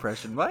pretty good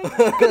impression, Mike.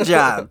 Good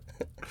job.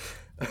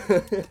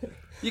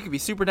 You could be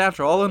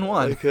supernatural all in I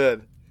one.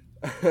 could.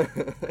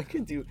 I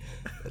could do.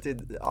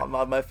 Dude,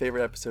 my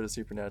favorite episode of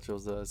Supernatural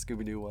is the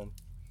Scooby-Doo one.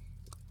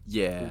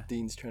 Yeah. Where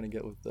Dean's trying to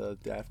get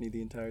with Daphne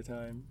the entire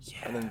time. Yeah.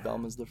 And then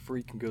Velma's the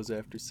freak and goes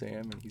after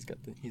Sam, and he's got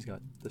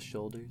the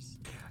shoulders.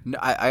 No,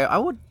 I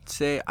would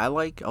say I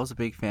was a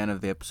big fan of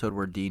the episode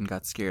where Dean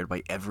got scared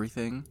by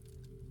everything.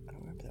 I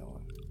don't remember that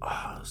one.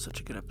 Oh, it was such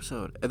a good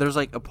episode. There's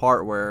like a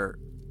part where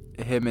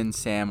him and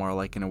Sam are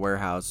like in a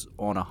warehouse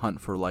on a hunt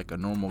for like a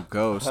normal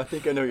ghost. I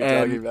think I know what you're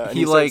And talking about. And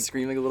he, he starts like-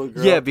 screaming like a little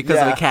girl. Yeah, because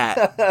of the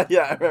cat.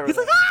 Yeah, I remember. He's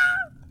like,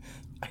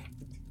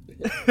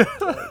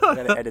 I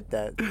gotta edit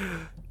that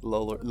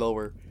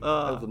lower.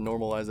 I have to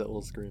normalize that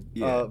little scream.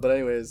 Yeah. But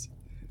anyways,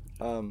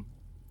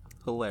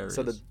 hilarious.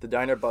 so the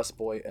diner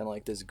busboy and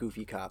like this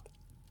goofy cop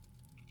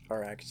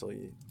are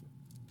actually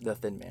the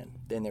Thin Man.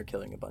 Then they're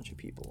killing a bunch of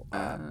people.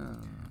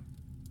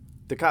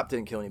 The cop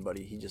didn't kill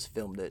anybody. He just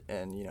filmed it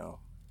and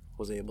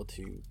was able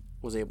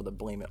to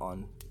blame it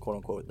on quote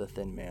unquote the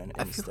Thin Man I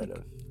feel instead like-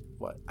 of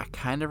what. I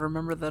kind of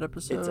remember that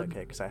episode. It's okay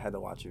because I had to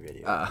watch a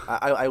video. Ah.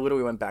 I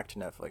literally went back to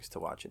Netflix to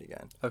watch it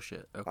again. Oh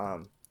shit.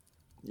 Okay.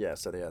 Yeah.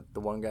 So the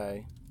one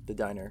guy, the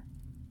diner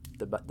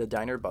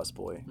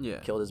busboy, Yeah.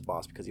 killed his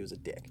boss because he was a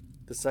dick.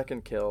 The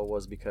second kill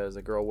was because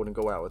a girl wouldn't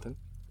go out with him.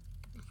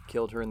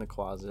 Killed her in the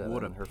closet.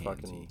 What and a her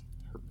pansy.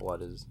 her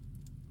blood is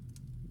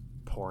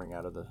pouring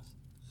out of the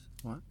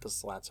What? the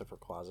slats of her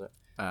closet.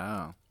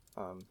 Oh.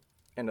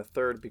 And a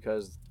third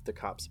because the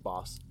cop's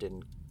boss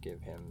didn't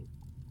give him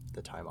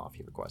the time off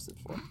he requested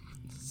for.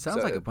 Sounds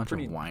So like a bunch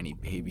pretty- of whiny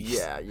babies.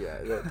 Yeah.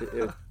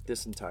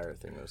 This entire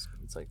thing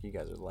it's like you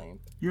guys are lame.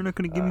 You're not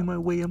gonna give me my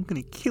way. I'm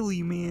gonna kill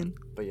you, man.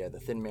 But yeah, the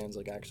Thin Man's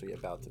like actually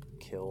about to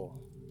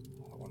kill,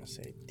 I want to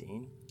say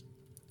Dean.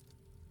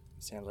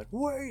 Sam's like,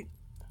 wait,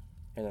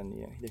 and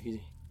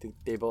then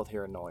they both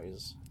hear a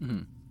noise,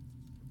 Mhm.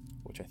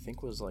 which I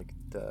think was like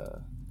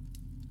the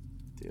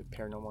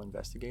paranormal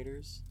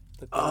investigators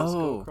that they just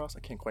go Oh. across. I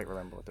can't quite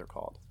remember what they're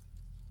called.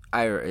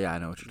 I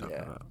know what you're talking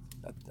Yeah. about.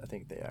 I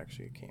think they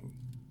actually came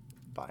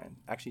by and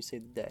actually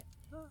saved the day.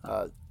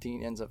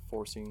 Dean ends up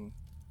forcing,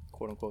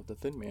 quote unquote, the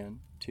Thin Man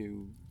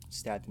to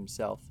stab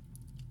himself,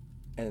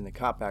 and then the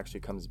cop actually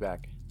comes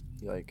back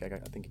I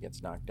think he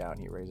gets knocked out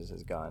and he raises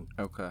his gun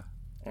Okay.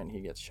 and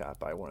he gets shot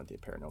by one of the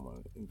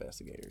paranormal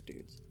investigator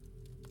dudes.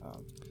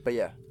 But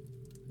yeah,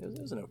 it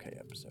was an okay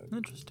episode.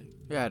 Interesting.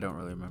 Yeah, I don't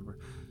really remember.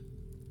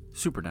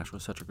 Supernatural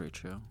is such a great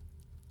show.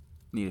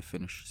 Need to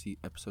finish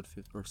episode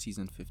 5 or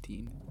season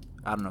 15.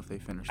 I don't know if they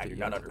finished I it do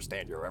yet. not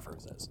understand your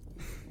references.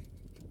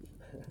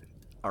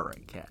 All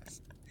right,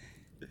 cast.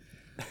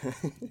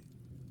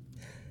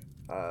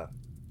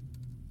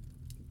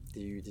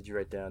 Did you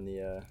write down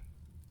the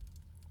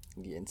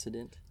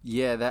incident?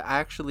 Yeah, that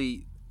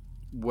actually,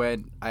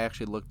 when I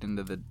actually looked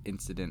into the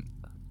incident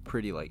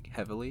pretty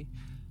heavily,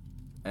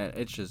 and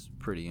it's just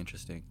pretty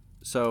interesting.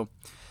 So,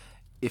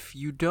 if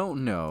you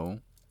don't know,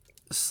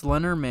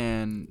 Slender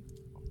Man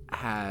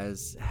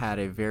has had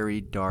a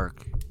very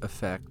dark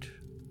effect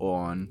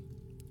on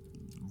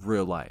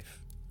real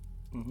life.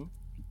 Mm-hmm.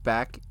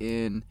 Back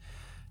in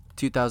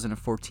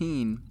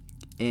 2014,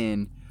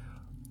 in,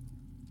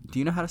 do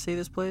you know how to say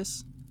this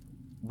place?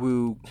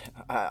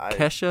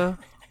 Waukesha?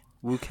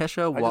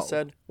 Waukesha? I just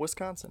said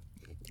Wisconsin.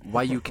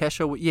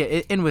 Waukesha? Yeah,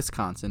 in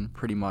Wisconsin,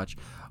 pretty much.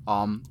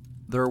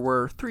 There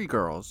were 3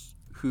 girls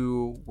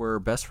who were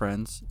best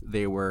friends.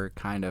 They were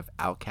kind of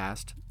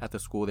outcast at the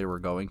school they were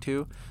going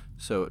to,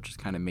 so it just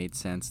kind of made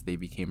sense. They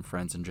became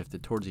friends and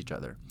drifted towards each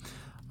other.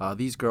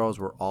 These girls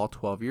were all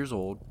 12 years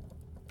old,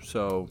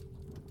 so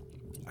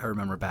I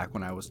remember back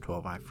when I was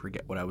 12, I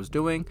forget what I was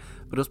doing,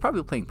 but it was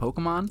probably playing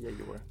Pokemon. Yeah,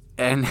 you were.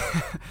 And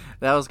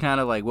that was kind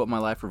of what my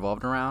life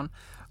revolved around.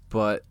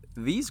 But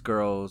these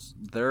girls,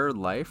 their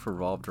life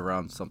revolved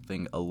around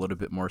something a little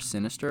bit more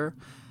sinister.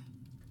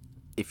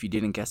 If you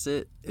didn't guess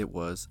it, it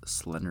was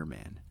Slender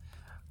Man.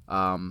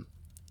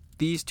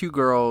 These 2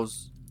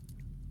 girls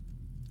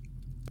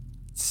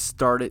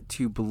started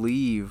to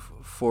believe,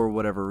 for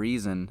whatever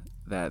reason,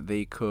 that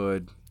they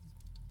could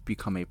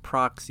become a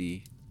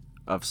proxy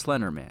of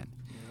Slender Man.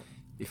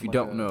 If you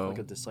don't know, like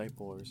a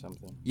disciple or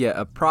something. Yeah,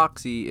 a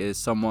proxy is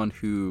someone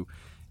who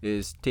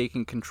is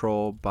taken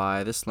control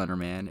by the Slender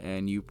Man,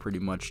 and you pretty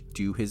much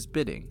do his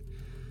bidding.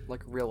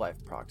 Like a real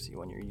life proxy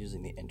when you're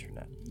using the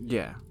internet.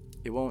 Yeah.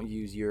 It won't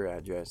use your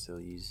address,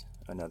 it'll use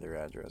another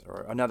address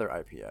or another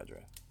IP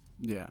address.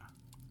 Yeah.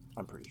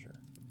 I'm pretty sure.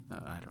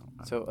 I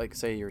don't. So,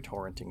 say you're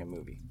torrenting a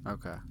movie.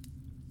 Okay.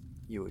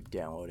 You would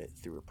download it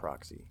through a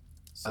proxy.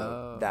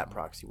 So that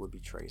proxy would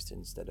be traced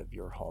instead of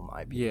your home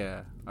IP.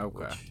 Yeah.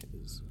 Okay. Which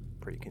is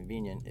pretty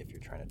convenient if you're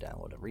trying to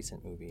download a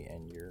recent movie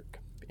and your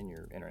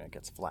internet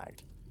gets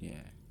flagged.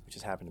 Yeah. Which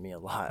has happened to me a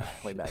lot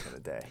way back in the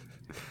day.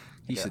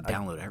 You should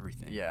download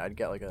everything. Yeah, I'd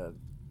get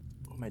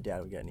my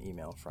dad would get an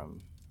email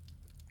from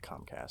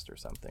Comcast or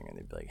something, and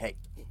they'd be like, "Hey,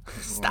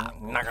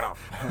 Stop. knock it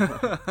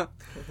off."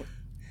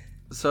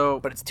 So,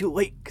 But it's too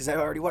late because I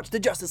already watched the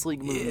Justice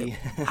League movie.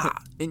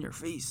 in your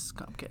face,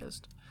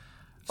 Comcast.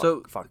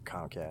 So fuck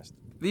Comcast.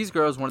 these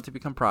girls wanted to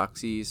become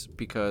proxies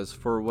because,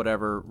 for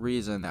whatever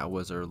reason, that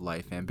was their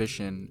life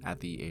ambition at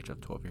the age of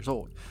 12 years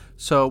old.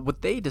 So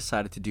what they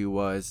decided to do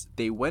was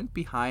they went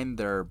behind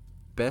the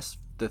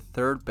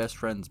third best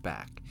friend's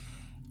back,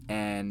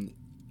 and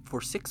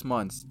for 6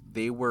 months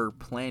they were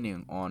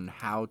planning on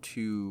how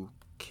to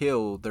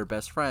kill their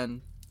best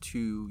friend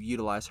to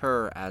utilize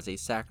her as a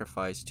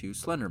sacrifice to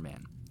Slender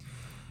Man.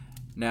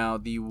 Now,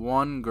 the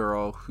one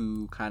girl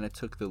who kind of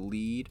took the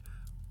lead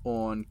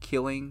on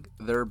killing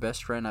their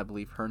best friend, I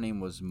believe her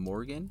name was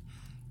Morgan,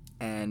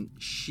 and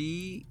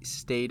she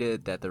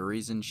stated that the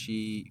reason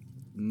she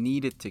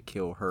needed to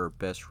kill her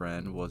best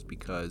friend was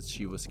because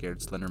she was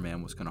scared Slender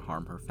Man was going to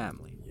harm her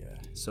family. Yeah.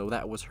 So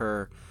that was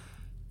her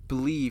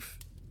belief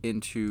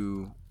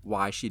into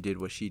why she did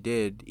what she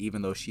did,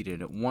 even though she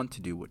didn't want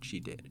to do what she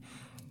did.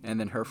 And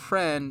then her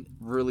friend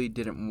really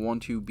didn't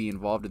want to be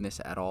involved in this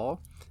at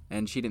all,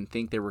 and she didn't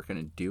think they were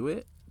going to do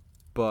it,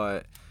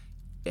 but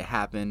it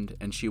happened,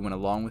 and she went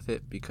along with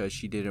it because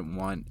she didn't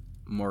want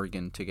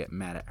Morgan to get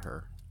mad at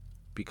her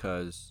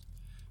because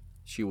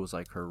she was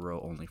her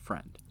real only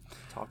friend.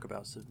 Talk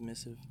about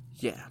submissive.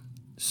 Yeah.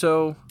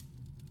 So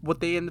what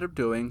they ended up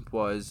doing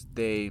was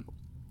they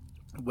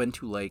went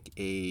to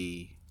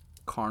a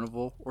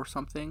carnival or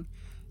something.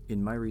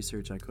 In my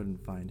research, I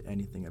couldn't find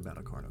anything about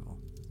a carnival.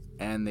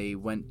 And they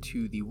went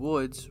to the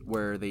woods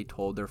where they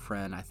told their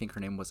friend, I think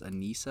her name was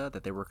Anissa,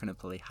 that they were going to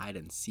play hide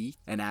and seek.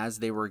 And as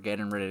they were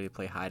getting ready to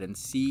play hide and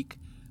seek,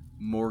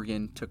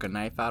 Morgan took a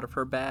knife out of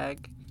her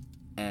bag.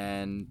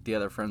 And the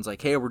other friend's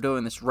like, hey, we're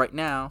doing this right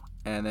now.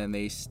 And then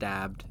they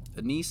stabbed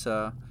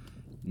Anissa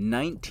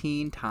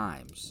 19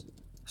 times.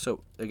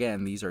 So,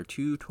 again, these are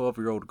 2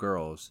 12-year-old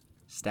girls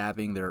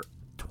stabbing their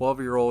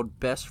 12-year-old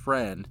best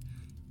friend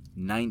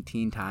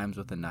 19 times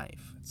with a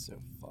knife. That's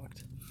so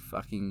fucked.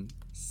 Fucking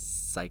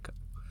psycho.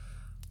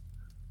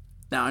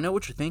 Now, I know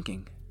what you're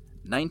thinking.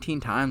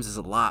 19 times is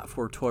a lot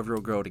for a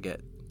 12-year-old girl to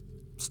get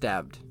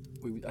stabbed.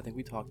 I think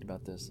we talked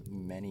about this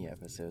many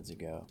episodes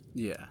ago.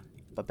 Yeah.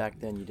 But back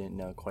then you didn't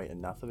know quite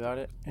enough about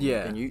it. And,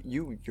 Yeah. And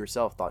you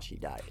yourself thought she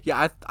died.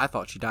 Yeah, I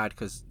thought she died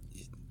because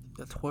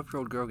a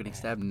 12-year-old girl getting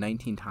stabbed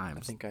 19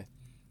 times.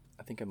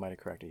 I think I might have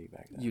corrected you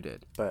back then. You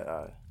did.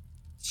 But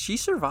She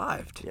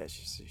survived. yeah,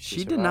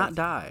 She did not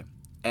die.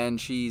 and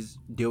she's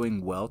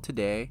doing well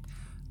today.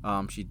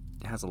 She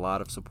has a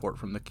lot of support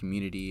from the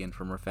community and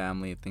from her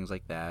family and things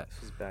like that.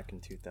 This is back in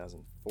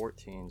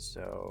 2014,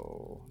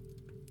 so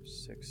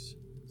six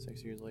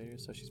years later.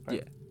 So she's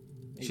probably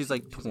Yeah. She's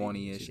like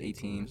 20-ish, she's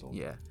 18. years old.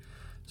 Yeah.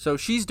 So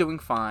she's doing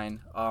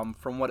fine.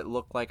 From what it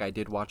looked like, I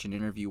did watch an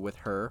interview with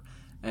her,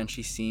 and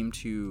she seemed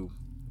to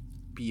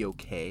be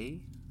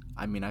okay.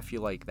 I mean, I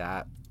feel like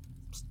that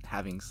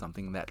having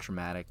something that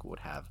traumatic would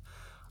have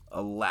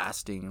a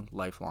lasting,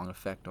 lifelong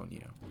effect on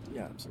you.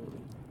 Yeah, absolutely.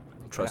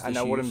 Trust and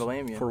I wouldn't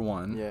blame you. For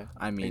one. Yeah.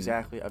 I mean,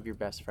 exactly, of your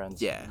best friends.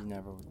 Yeah.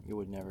 You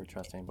would never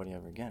trust anybody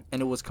ever again.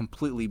 and it was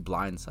completely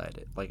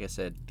blindsided. Like I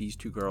said, these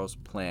two girls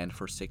planned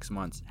for 6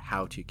 months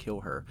how to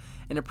kill her,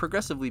 and it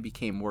progressively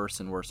became worse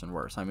and worse and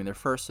worse. I mean, their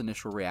first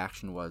initial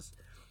reaction was,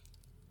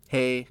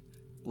 hey,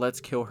 let's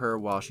kill her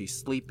while she's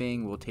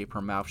sleeping, we'll tape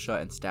her mouth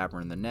shut and stab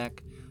her in the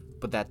neck.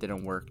 But that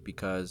didn't work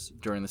because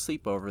during the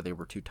sleepover they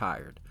were too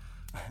tired.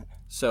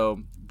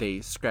 So they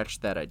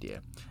scratched that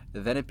idea.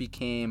 Then it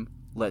became,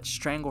 let's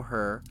strangle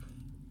her,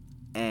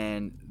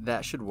 and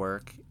that should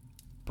work.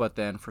 But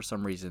then for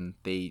some reason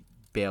they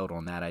bailed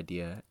on that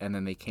idea, and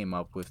then they came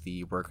up with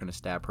the, we're going to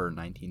stab her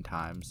 19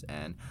 times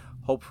and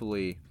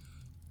hopefully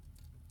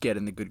get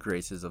in the good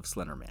graces of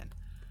Slenderman.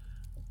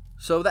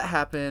 So that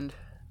happened.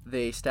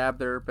 They stabbed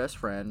their best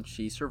friend.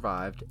 She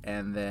survived,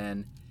 and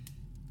then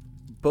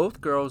both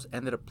girls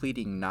ended up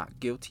pleading not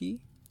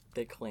guilty.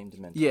 They claimed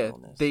mental Yeah,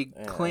 illness. they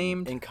and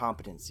claimed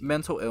incompetency.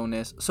 mental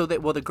illness. So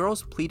that, well, the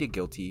girls pleaded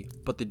guilty,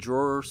 but the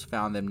jurors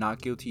found them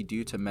not guilty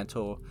due to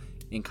mental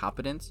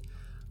incompetence.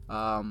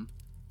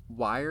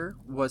 Wire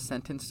was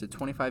sentenced to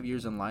 25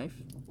 years in life,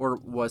 or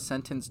was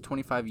sentenced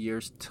 25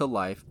 years to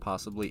life,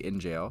 possibly in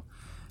jail.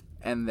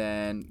 And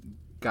then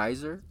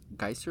Geyser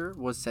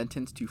was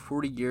sentenced to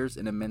 40 years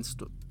in a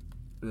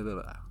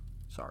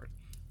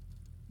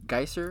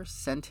Geyser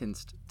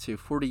sentenced to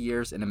 40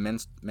 years in a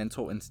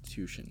mental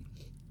institution.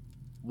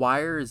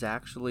 Wire is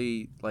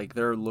actually, like,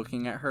 they're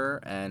looking at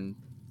her, and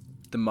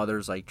the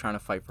mother's, like, trying to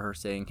fight for her,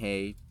 saying,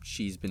 hey,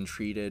 she's been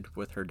treated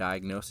with her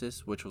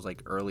diagnosis, which was,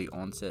 like, early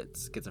onset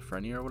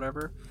schizophrenia or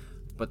whatever,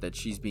 but that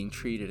she's being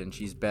treated and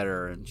she's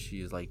better and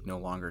she's, like, no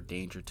longer a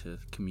danger to the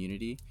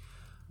community.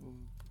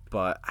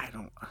 But I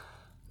don't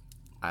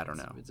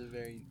know. It's a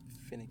very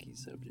finicky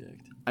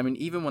subject. I mean,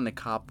 even when the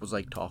cop was,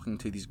 like, talking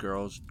to these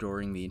girls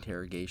during the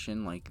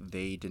interrogation, like,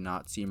 they did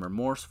not seem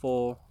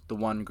remorseful. The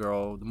one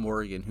girl,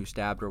 Morgan, who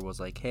stabbed her, was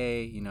like,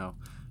 hey, you know,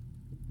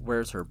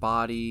 where's her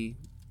body?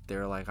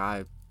 They're like,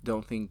 I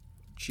don't think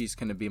she's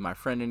going to be my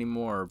friend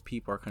anymore, or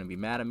people are going to be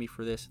mad at me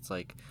for this. It's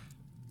like,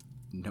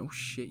 no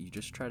shit, you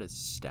just try to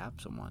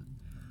stab someone.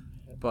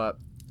 But,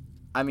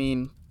 I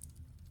mean,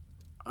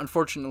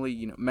 unfortunately,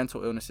 you know,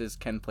 mental illnesses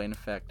can play an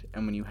effect,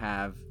 and when you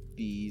have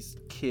these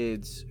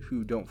kids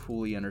who don't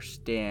fully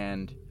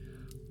understand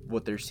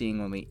what they're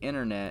seeing on the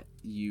internet,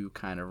 you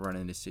kind of run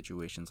into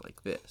situations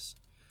like this.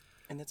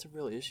 And that's a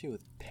real issue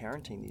with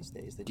parenting these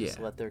days. They just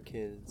let their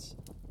kids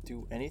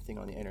do anything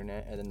on the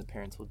internet, and then the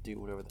parents will do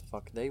whatever the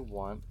fuck they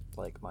want.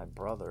 Like my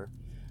brother,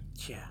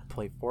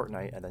 play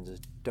Fortnite and then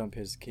just dump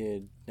his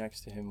kid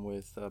next to him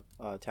with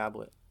a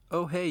tablet.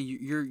 Oh, hey,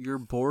 you're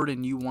bored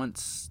and you want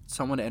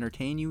someone to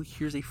entertain you?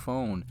 Here's a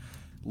phone.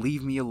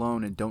 Leave me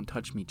alone and don't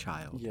touch me,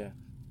 child. Yeah.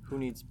 Who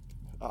needs...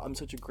 I'm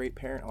such a great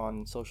parent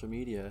on social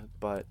media,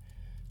 but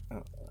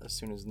as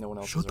soon as no one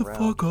else Shut is the around...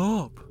 fuck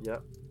up.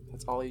 Yep.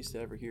 That's all I used to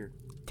ever hear.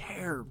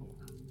 Terrible.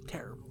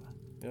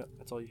 Yep,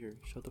 that's all you hear.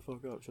 Shut the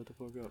fuck up, shut the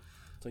fuck up.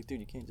 It's like,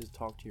 dude, you can't just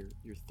talk to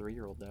your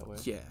 3-year-old that way.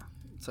 Yeah.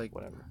 It's like...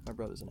 Whatever. My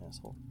brother's an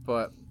asshole.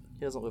 But...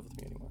 He doesn't live with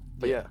me anymore.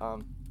 But yeah,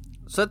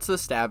 So that's the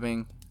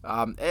stabbing.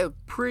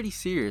 Pretty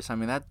serious. I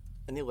mean, that...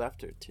 And they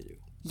left her, too.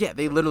 Yeah,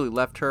 they literally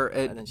left her.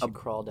 And then she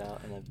crawled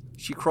out, and then...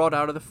 She crawled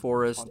out of the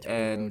forest, onto the road,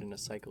 and... and a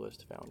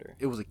cyclist found her.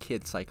 It was a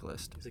kid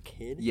cyclist. It was a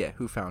kid? Yeah,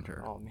 who found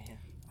her. Oh, man.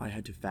 I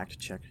had to fact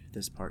check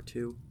this part,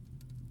 too.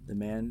 The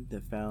man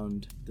that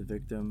found the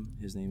victim,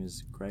 his name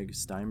is Greg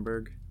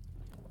Steinberg.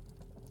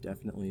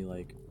 Definitely,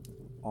 like,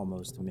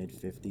 almost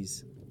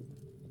mid-50s.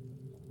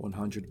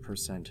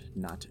 100%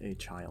 not a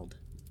child.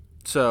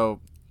 So,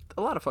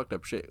 a lot of fucked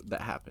up shit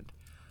that happened.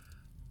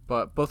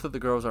 But both of the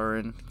girls are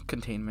in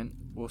containment,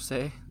 we'll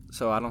say.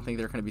 So I don't think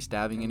they're going to be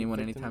stabbing anyone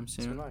anytime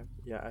soon. Survived.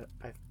 Yeah,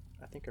 I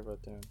think I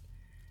wrote down.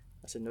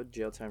 I said no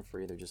jail time for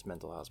either, just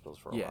mental hospitals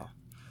for a while.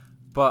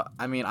 But,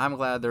 I mean, I'm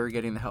glad they're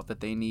getting the help that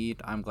they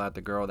need. I'm glad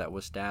the girl that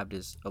was stabbed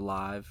is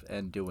alive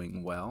and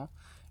doing well.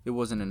 It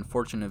was an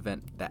unfortunate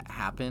event that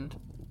happened,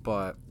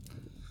 but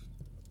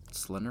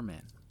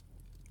Slenderman.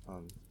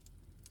 Of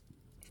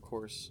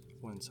course,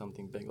 when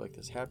something big like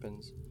this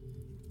happens,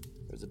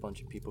 there's a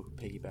bunch of people who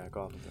piggyback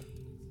off of it.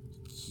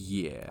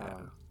 Yeah.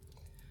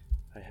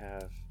 I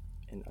have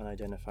an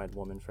unidentified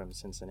woman from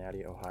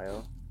Cincinnati,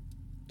 Ohio,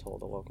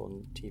 told a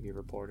local TV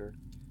reporter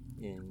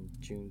in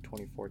June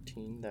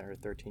 2014 that her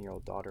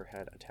 13-year-old daughter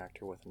had attacked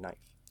her with a knife.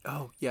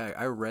 Oh, yeah,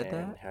 I read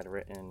and that. Had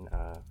written,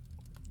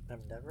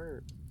 I'm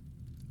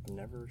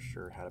never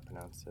sure how to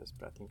pronounce this,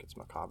 but I think it's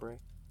macabre.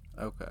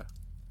 Okay.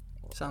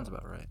 Sounds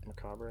about right.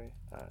 Macabre.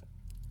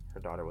 her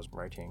daughter was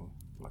writing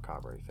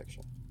macabre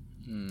fiction,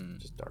 Hmm.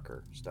 just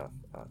darker stuff,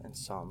 and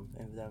some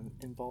of them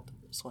involved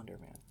Slender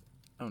Man,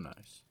 Oh,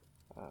 nice.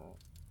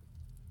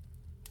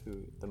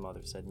 who the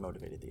mother said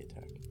motivated the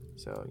attack.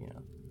 So, you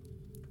know,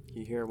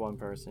 you hear one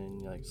person,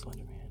 you're like,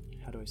 Slender Man,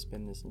 how do I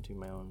spin this into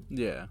my own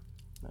Yeah.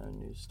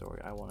 news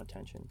story? I want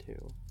attention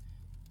too.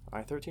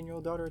 My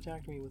 13-year-old daughter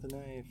attacked me with a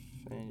knife,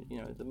 and, you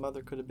know, the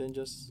mother could have been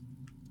just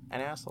an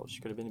asshole.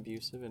 She could have been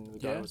abusive, and the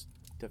daughter Yeah. was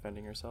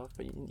defending herself,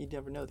 but you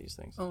never know these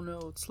things. Oh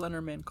no,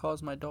 Slenderman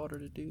caused my daughter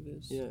to do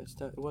this. Yeah,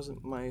 it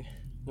wasn't my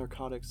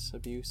narcotics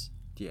abuse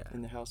Yeah.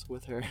 in the house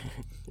with her.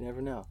 You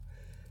never know.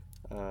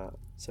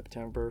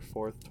 September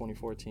 4th,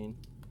 2014.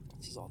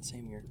 This is all the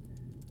same year.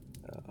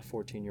 A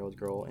 14-year-old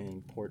girl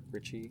in Port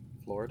Richey,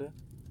 Florida,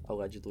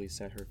 allegedly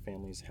set her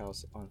family's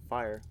house on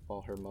fire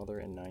while her mother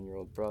and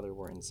 9-year-old brother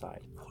were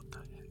inside. What the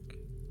heck?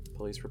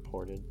 Police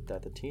reported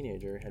that the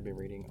teenager had been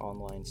reading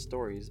online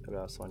stories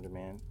about Slender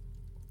Man,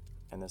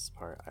 and this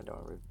part I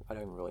don't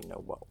even really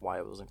know why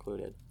it was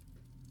included.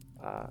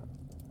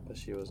 But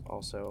she was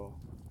also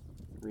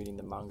reading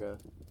the manga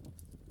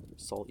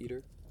Soul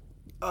Eater.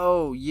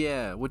 Oh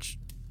yeah, which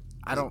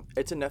I don't.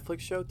 It's a Netflix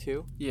show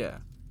too. Yeah,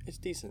 It's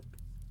decent.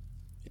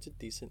 It's a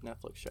decent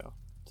Netflix show.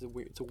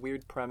 It's a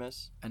weird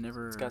premise. I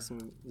never. It's got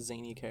some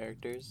zany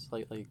characters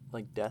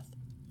like Death.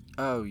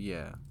 Oh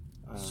yeah,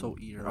 Soul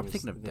and Eater. I'm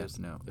thinking of Death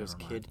Note. There's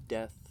Never Kid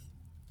Death.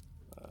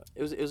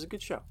 It was a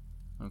good show.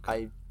 mind. Okay.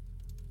 I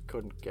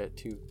couldn't get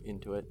too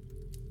into it,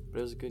 but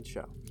it was a good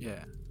show.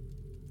 Yeah.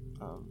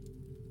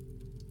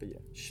 But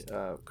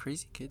yeah,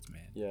 Crazy kids,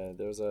 man. yeah.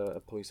 There was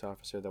a police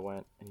officer that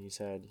went, and he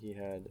said he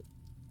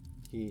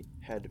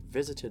had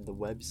visited the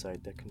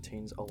website that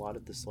contains a lot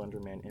of the Slender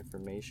Man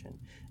information,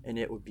 and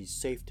it would be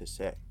safe to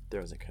say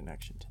there was a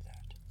connection to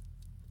that.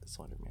 The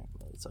Slender Man.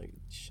 It's like,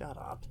 shut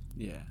up.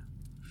 Yeah.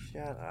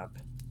 Shut up.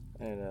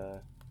 And,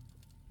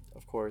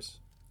 of course,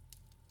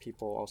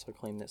 people also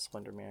claim that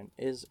Slender Man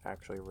is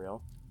actually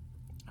real,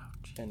 Oh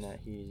jeez. and that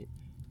he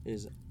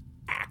is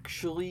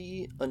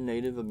actually a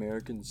Native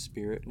American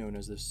spirit known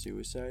as the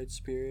Suicide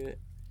Spirit.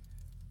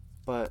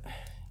 But,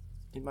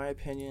 in my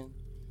opinion,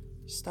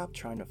 stop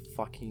trying to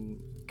fucking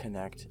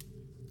connect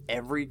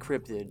every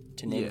cryptid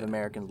to Native Yeah.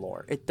 American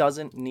lore. It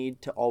doesn't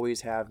need to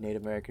always have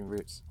Native American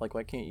roots. Like,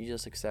 why can't you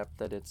just accept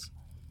that it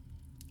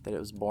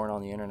was born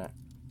on the internet?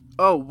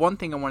 Oh, one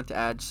thing I wanted to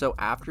add. So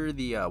after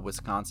the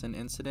Wisconsin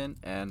incident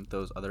and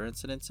those other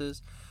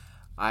incidences,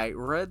 I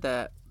read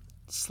that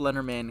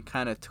Slenderman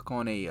kind of took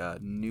on a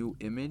new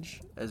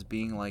image as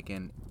being like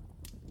an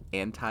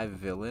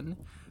anti-villain,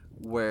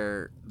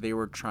 where they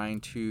were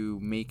trying to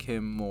make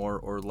him more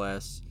or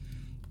less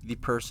the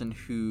person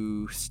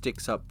who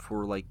sticks up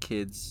for like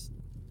kids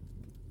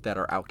that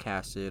are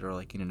outcasted or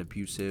like in an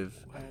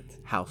abusive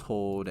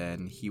household,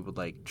 and he would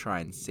like try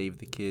and save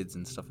the kids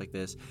and stuff like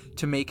this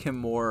to make him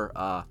more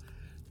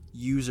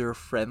user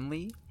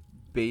friendly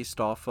based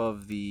off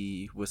of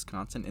the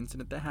Wisconsin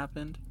incident that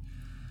happened.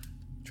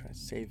 Try to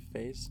save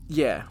face.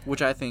 Yeah,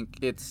 which I think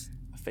it's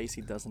A face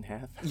he doesn't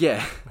have.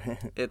 yeah,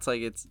 it's like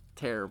it's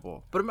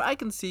terrible. But I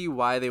can see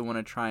why they want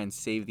to try and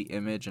save the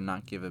image and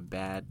not give a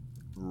bad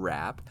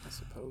rap. I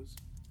suppose.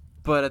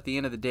 But at the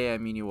end of the day, I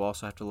mean, you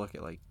also have to look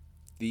at like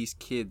these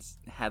kids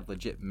had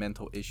legit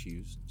mental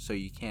issues, so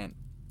you can't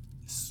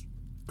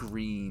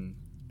screen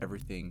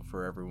everything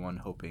for everyone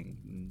hoping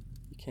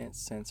You can't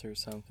censor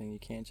something. You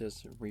can't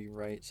just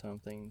rewrite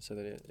something so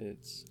that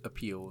it's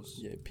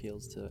appeals. it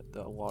appeals to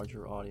the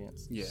larger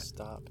audience. Yeah.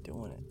 Stop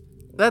doing it.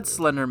 That's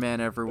Slenderman, But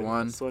yeah,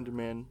 everyone. Slender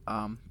Man.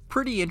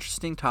 Pretty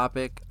interesting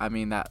topic. I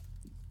mean, that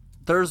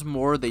there's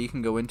more that you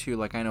can go into.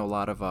 Like, I know a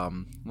lot of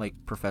like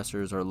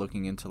professors are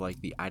looking into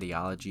like the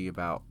ideology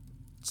about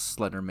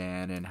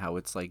Slenderman and how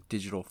it's like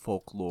digital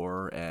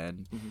folklore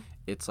and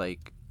it's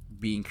like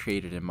being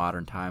created in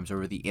modern times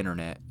over the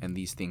internet, and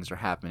these things are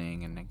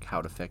happening and like how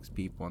it affects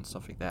people and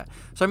stuff like that.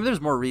 So I mean,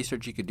 there's more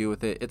research you could do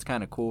with it. It's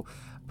kind of cool,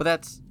 but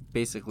that's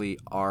basically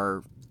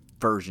our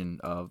version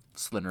of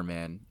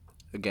Slenderman.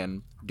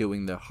 Again,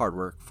 doing the hard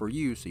work for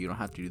you so you don't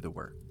have to do the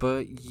work.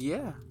 But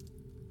yeah,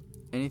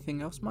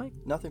 anything else, Mike?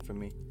 Nothing from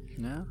me.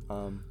 No.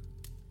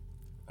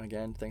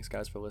 Again, thanks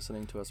guys for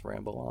listening to us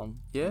ramble on.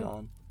 Yeah. And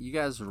on. You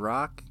guys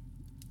rock.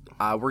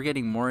 We're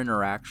getting more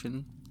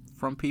interaction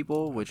from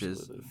people, which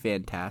Absolutely. is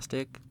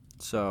fantastic.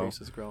 So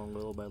Grace is growing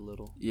little by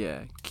little,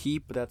 yeah,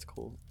 keep but that's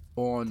cool.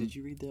 on. Did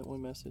you read that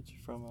one message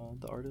from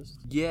the artist?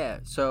 Yeah.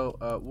 So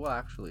we'll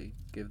actually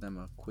give them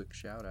a quick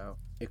shout out.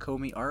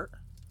 Ikomi Art.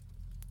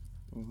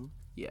 Mm-hmm.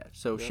 Yeah.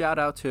 So Yeah. shout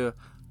out to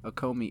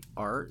Ikomi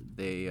Art.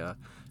 They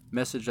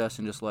messaged us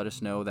and just let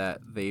us know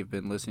that they've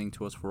been listening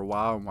to us for a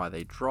while and why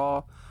they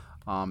draw,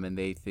 and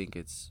they think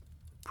it's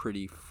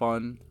pretty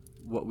fun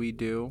what we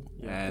do,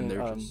 and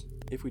they're just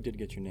If we did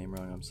get your name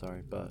wrong, I'm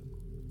sorry, but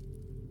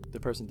the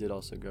person did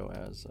also go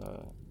as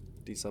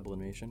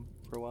Desublimation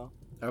for a while,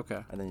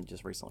 okay. and then he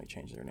just recently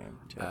changed their name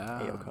to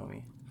Ah.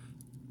 Aokomi.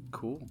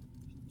 Cool.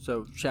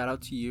 So shout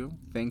out to you.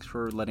 Thanks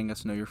for letting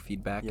us know your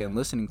feedback Yeah. and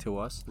listening to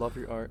us. Love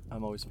your art.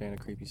 I'm always a fan of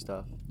creepy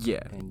stuff,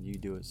 Yeah. and you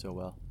do it so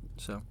well.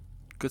 So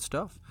good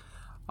stuff.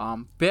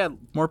 But yeah,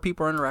 more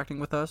people are interacting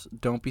with us.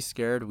 Don't be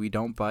scared. We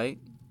don't bite.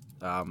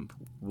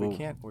 We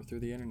can't. We're through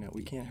the internet.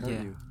 We can't hurt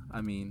Yeah, you.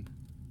 I mean,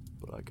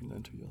 But I can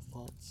enter your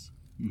thoughts.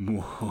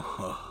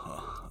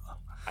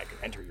 I can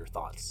enter your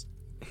thoughts.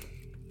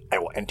 I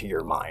will enter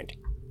your mind.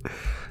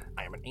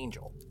 I am an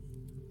angel.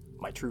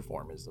 My true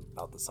form is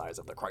about the size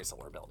of the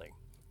Chrysler Building.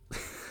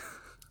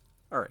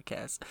 all right,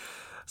 Cass.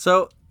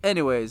 So,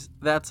 anyways,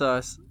 that's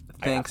us.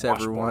 Thanks, I have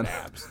washboard everyone.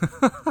 abs.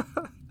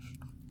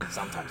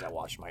 Sometimes I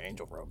wash my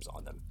angel robes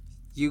on them.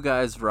 You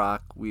guys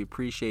rock. We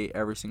appreciate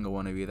every single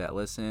one of you that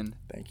listen.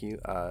 Thank you.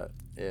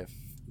 If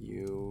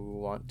you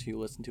want to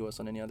listen to us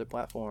on any other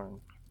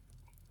platform,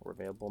 we're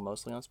available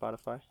mostly on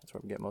Spotify. That's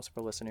where we get most of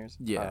our listeners.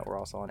 Yeah. We're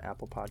also on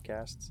Apple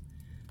Podcasts,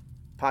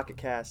 Pocket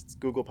Casts,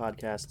 Google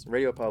Podcasts,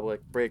 Radio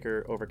Public,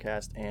 Breaker,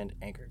 Overcast, and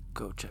Anchor.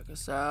 Go check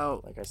us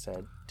out. Like I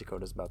said,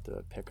 Dakota's about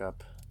to pick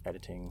up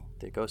editing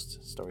the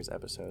Ghost Stories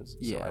episodes.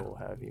 Yeah. So I will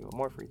have even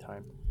more free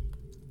time.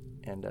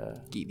 And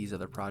Get these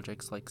other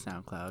projects like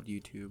SoundCloud,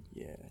 YouTube.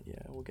 yeah,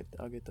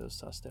 I'll get those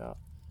sussed out.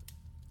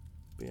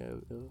 But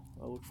yeah,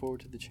 I look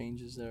forward to the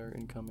changes that are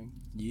incoming.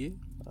 Yeah.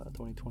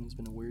 2020's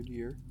been a weird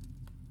year.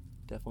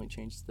 Definitely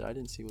changes that I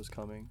didn't see was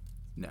coming.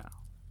 No.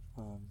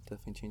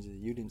 Definitely changes that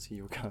you didn't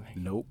see were coming.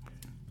 Nope.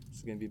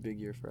 It's gonna be a big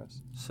year for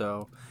us.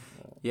 So,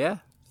 yeah.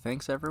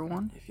 Thanks,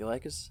 everyone. If you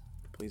like us,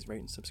 please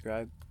rate and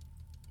subscribe.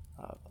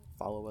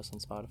 Follow us on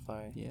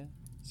Spotify. Yeah.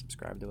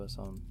 Subscribe to us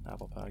on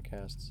Apple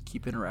Podcasts.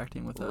 Keep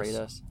interacting with us. Rate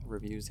us.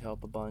 Reviews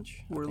help a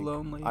bunch. We're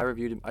lonely. I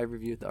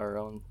reviewed our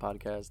own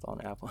podcast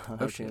on Apple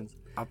iTunes.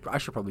 I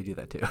should probably do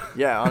that too.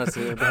 Yeah,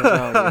 honestly, what the hell's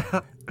wrong with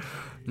you?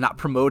 Not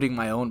promoting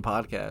my own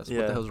podcast. What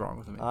Yeah. the hell's wrong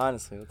with me?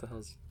 Honestly,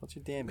 what's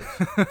your damage?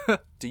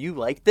 Do you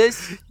like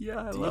this?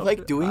 Yeah, I Do you love like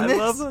it. doing I this?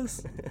 love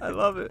us. I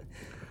love it.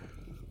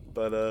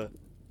 But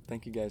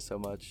thank you guys so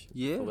much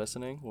Yeah. for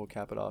listening. We'll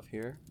cap it off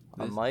here.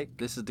 This- I'm Mike,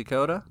 This is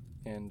Dakota.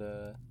 and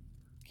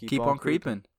Keep on creeping.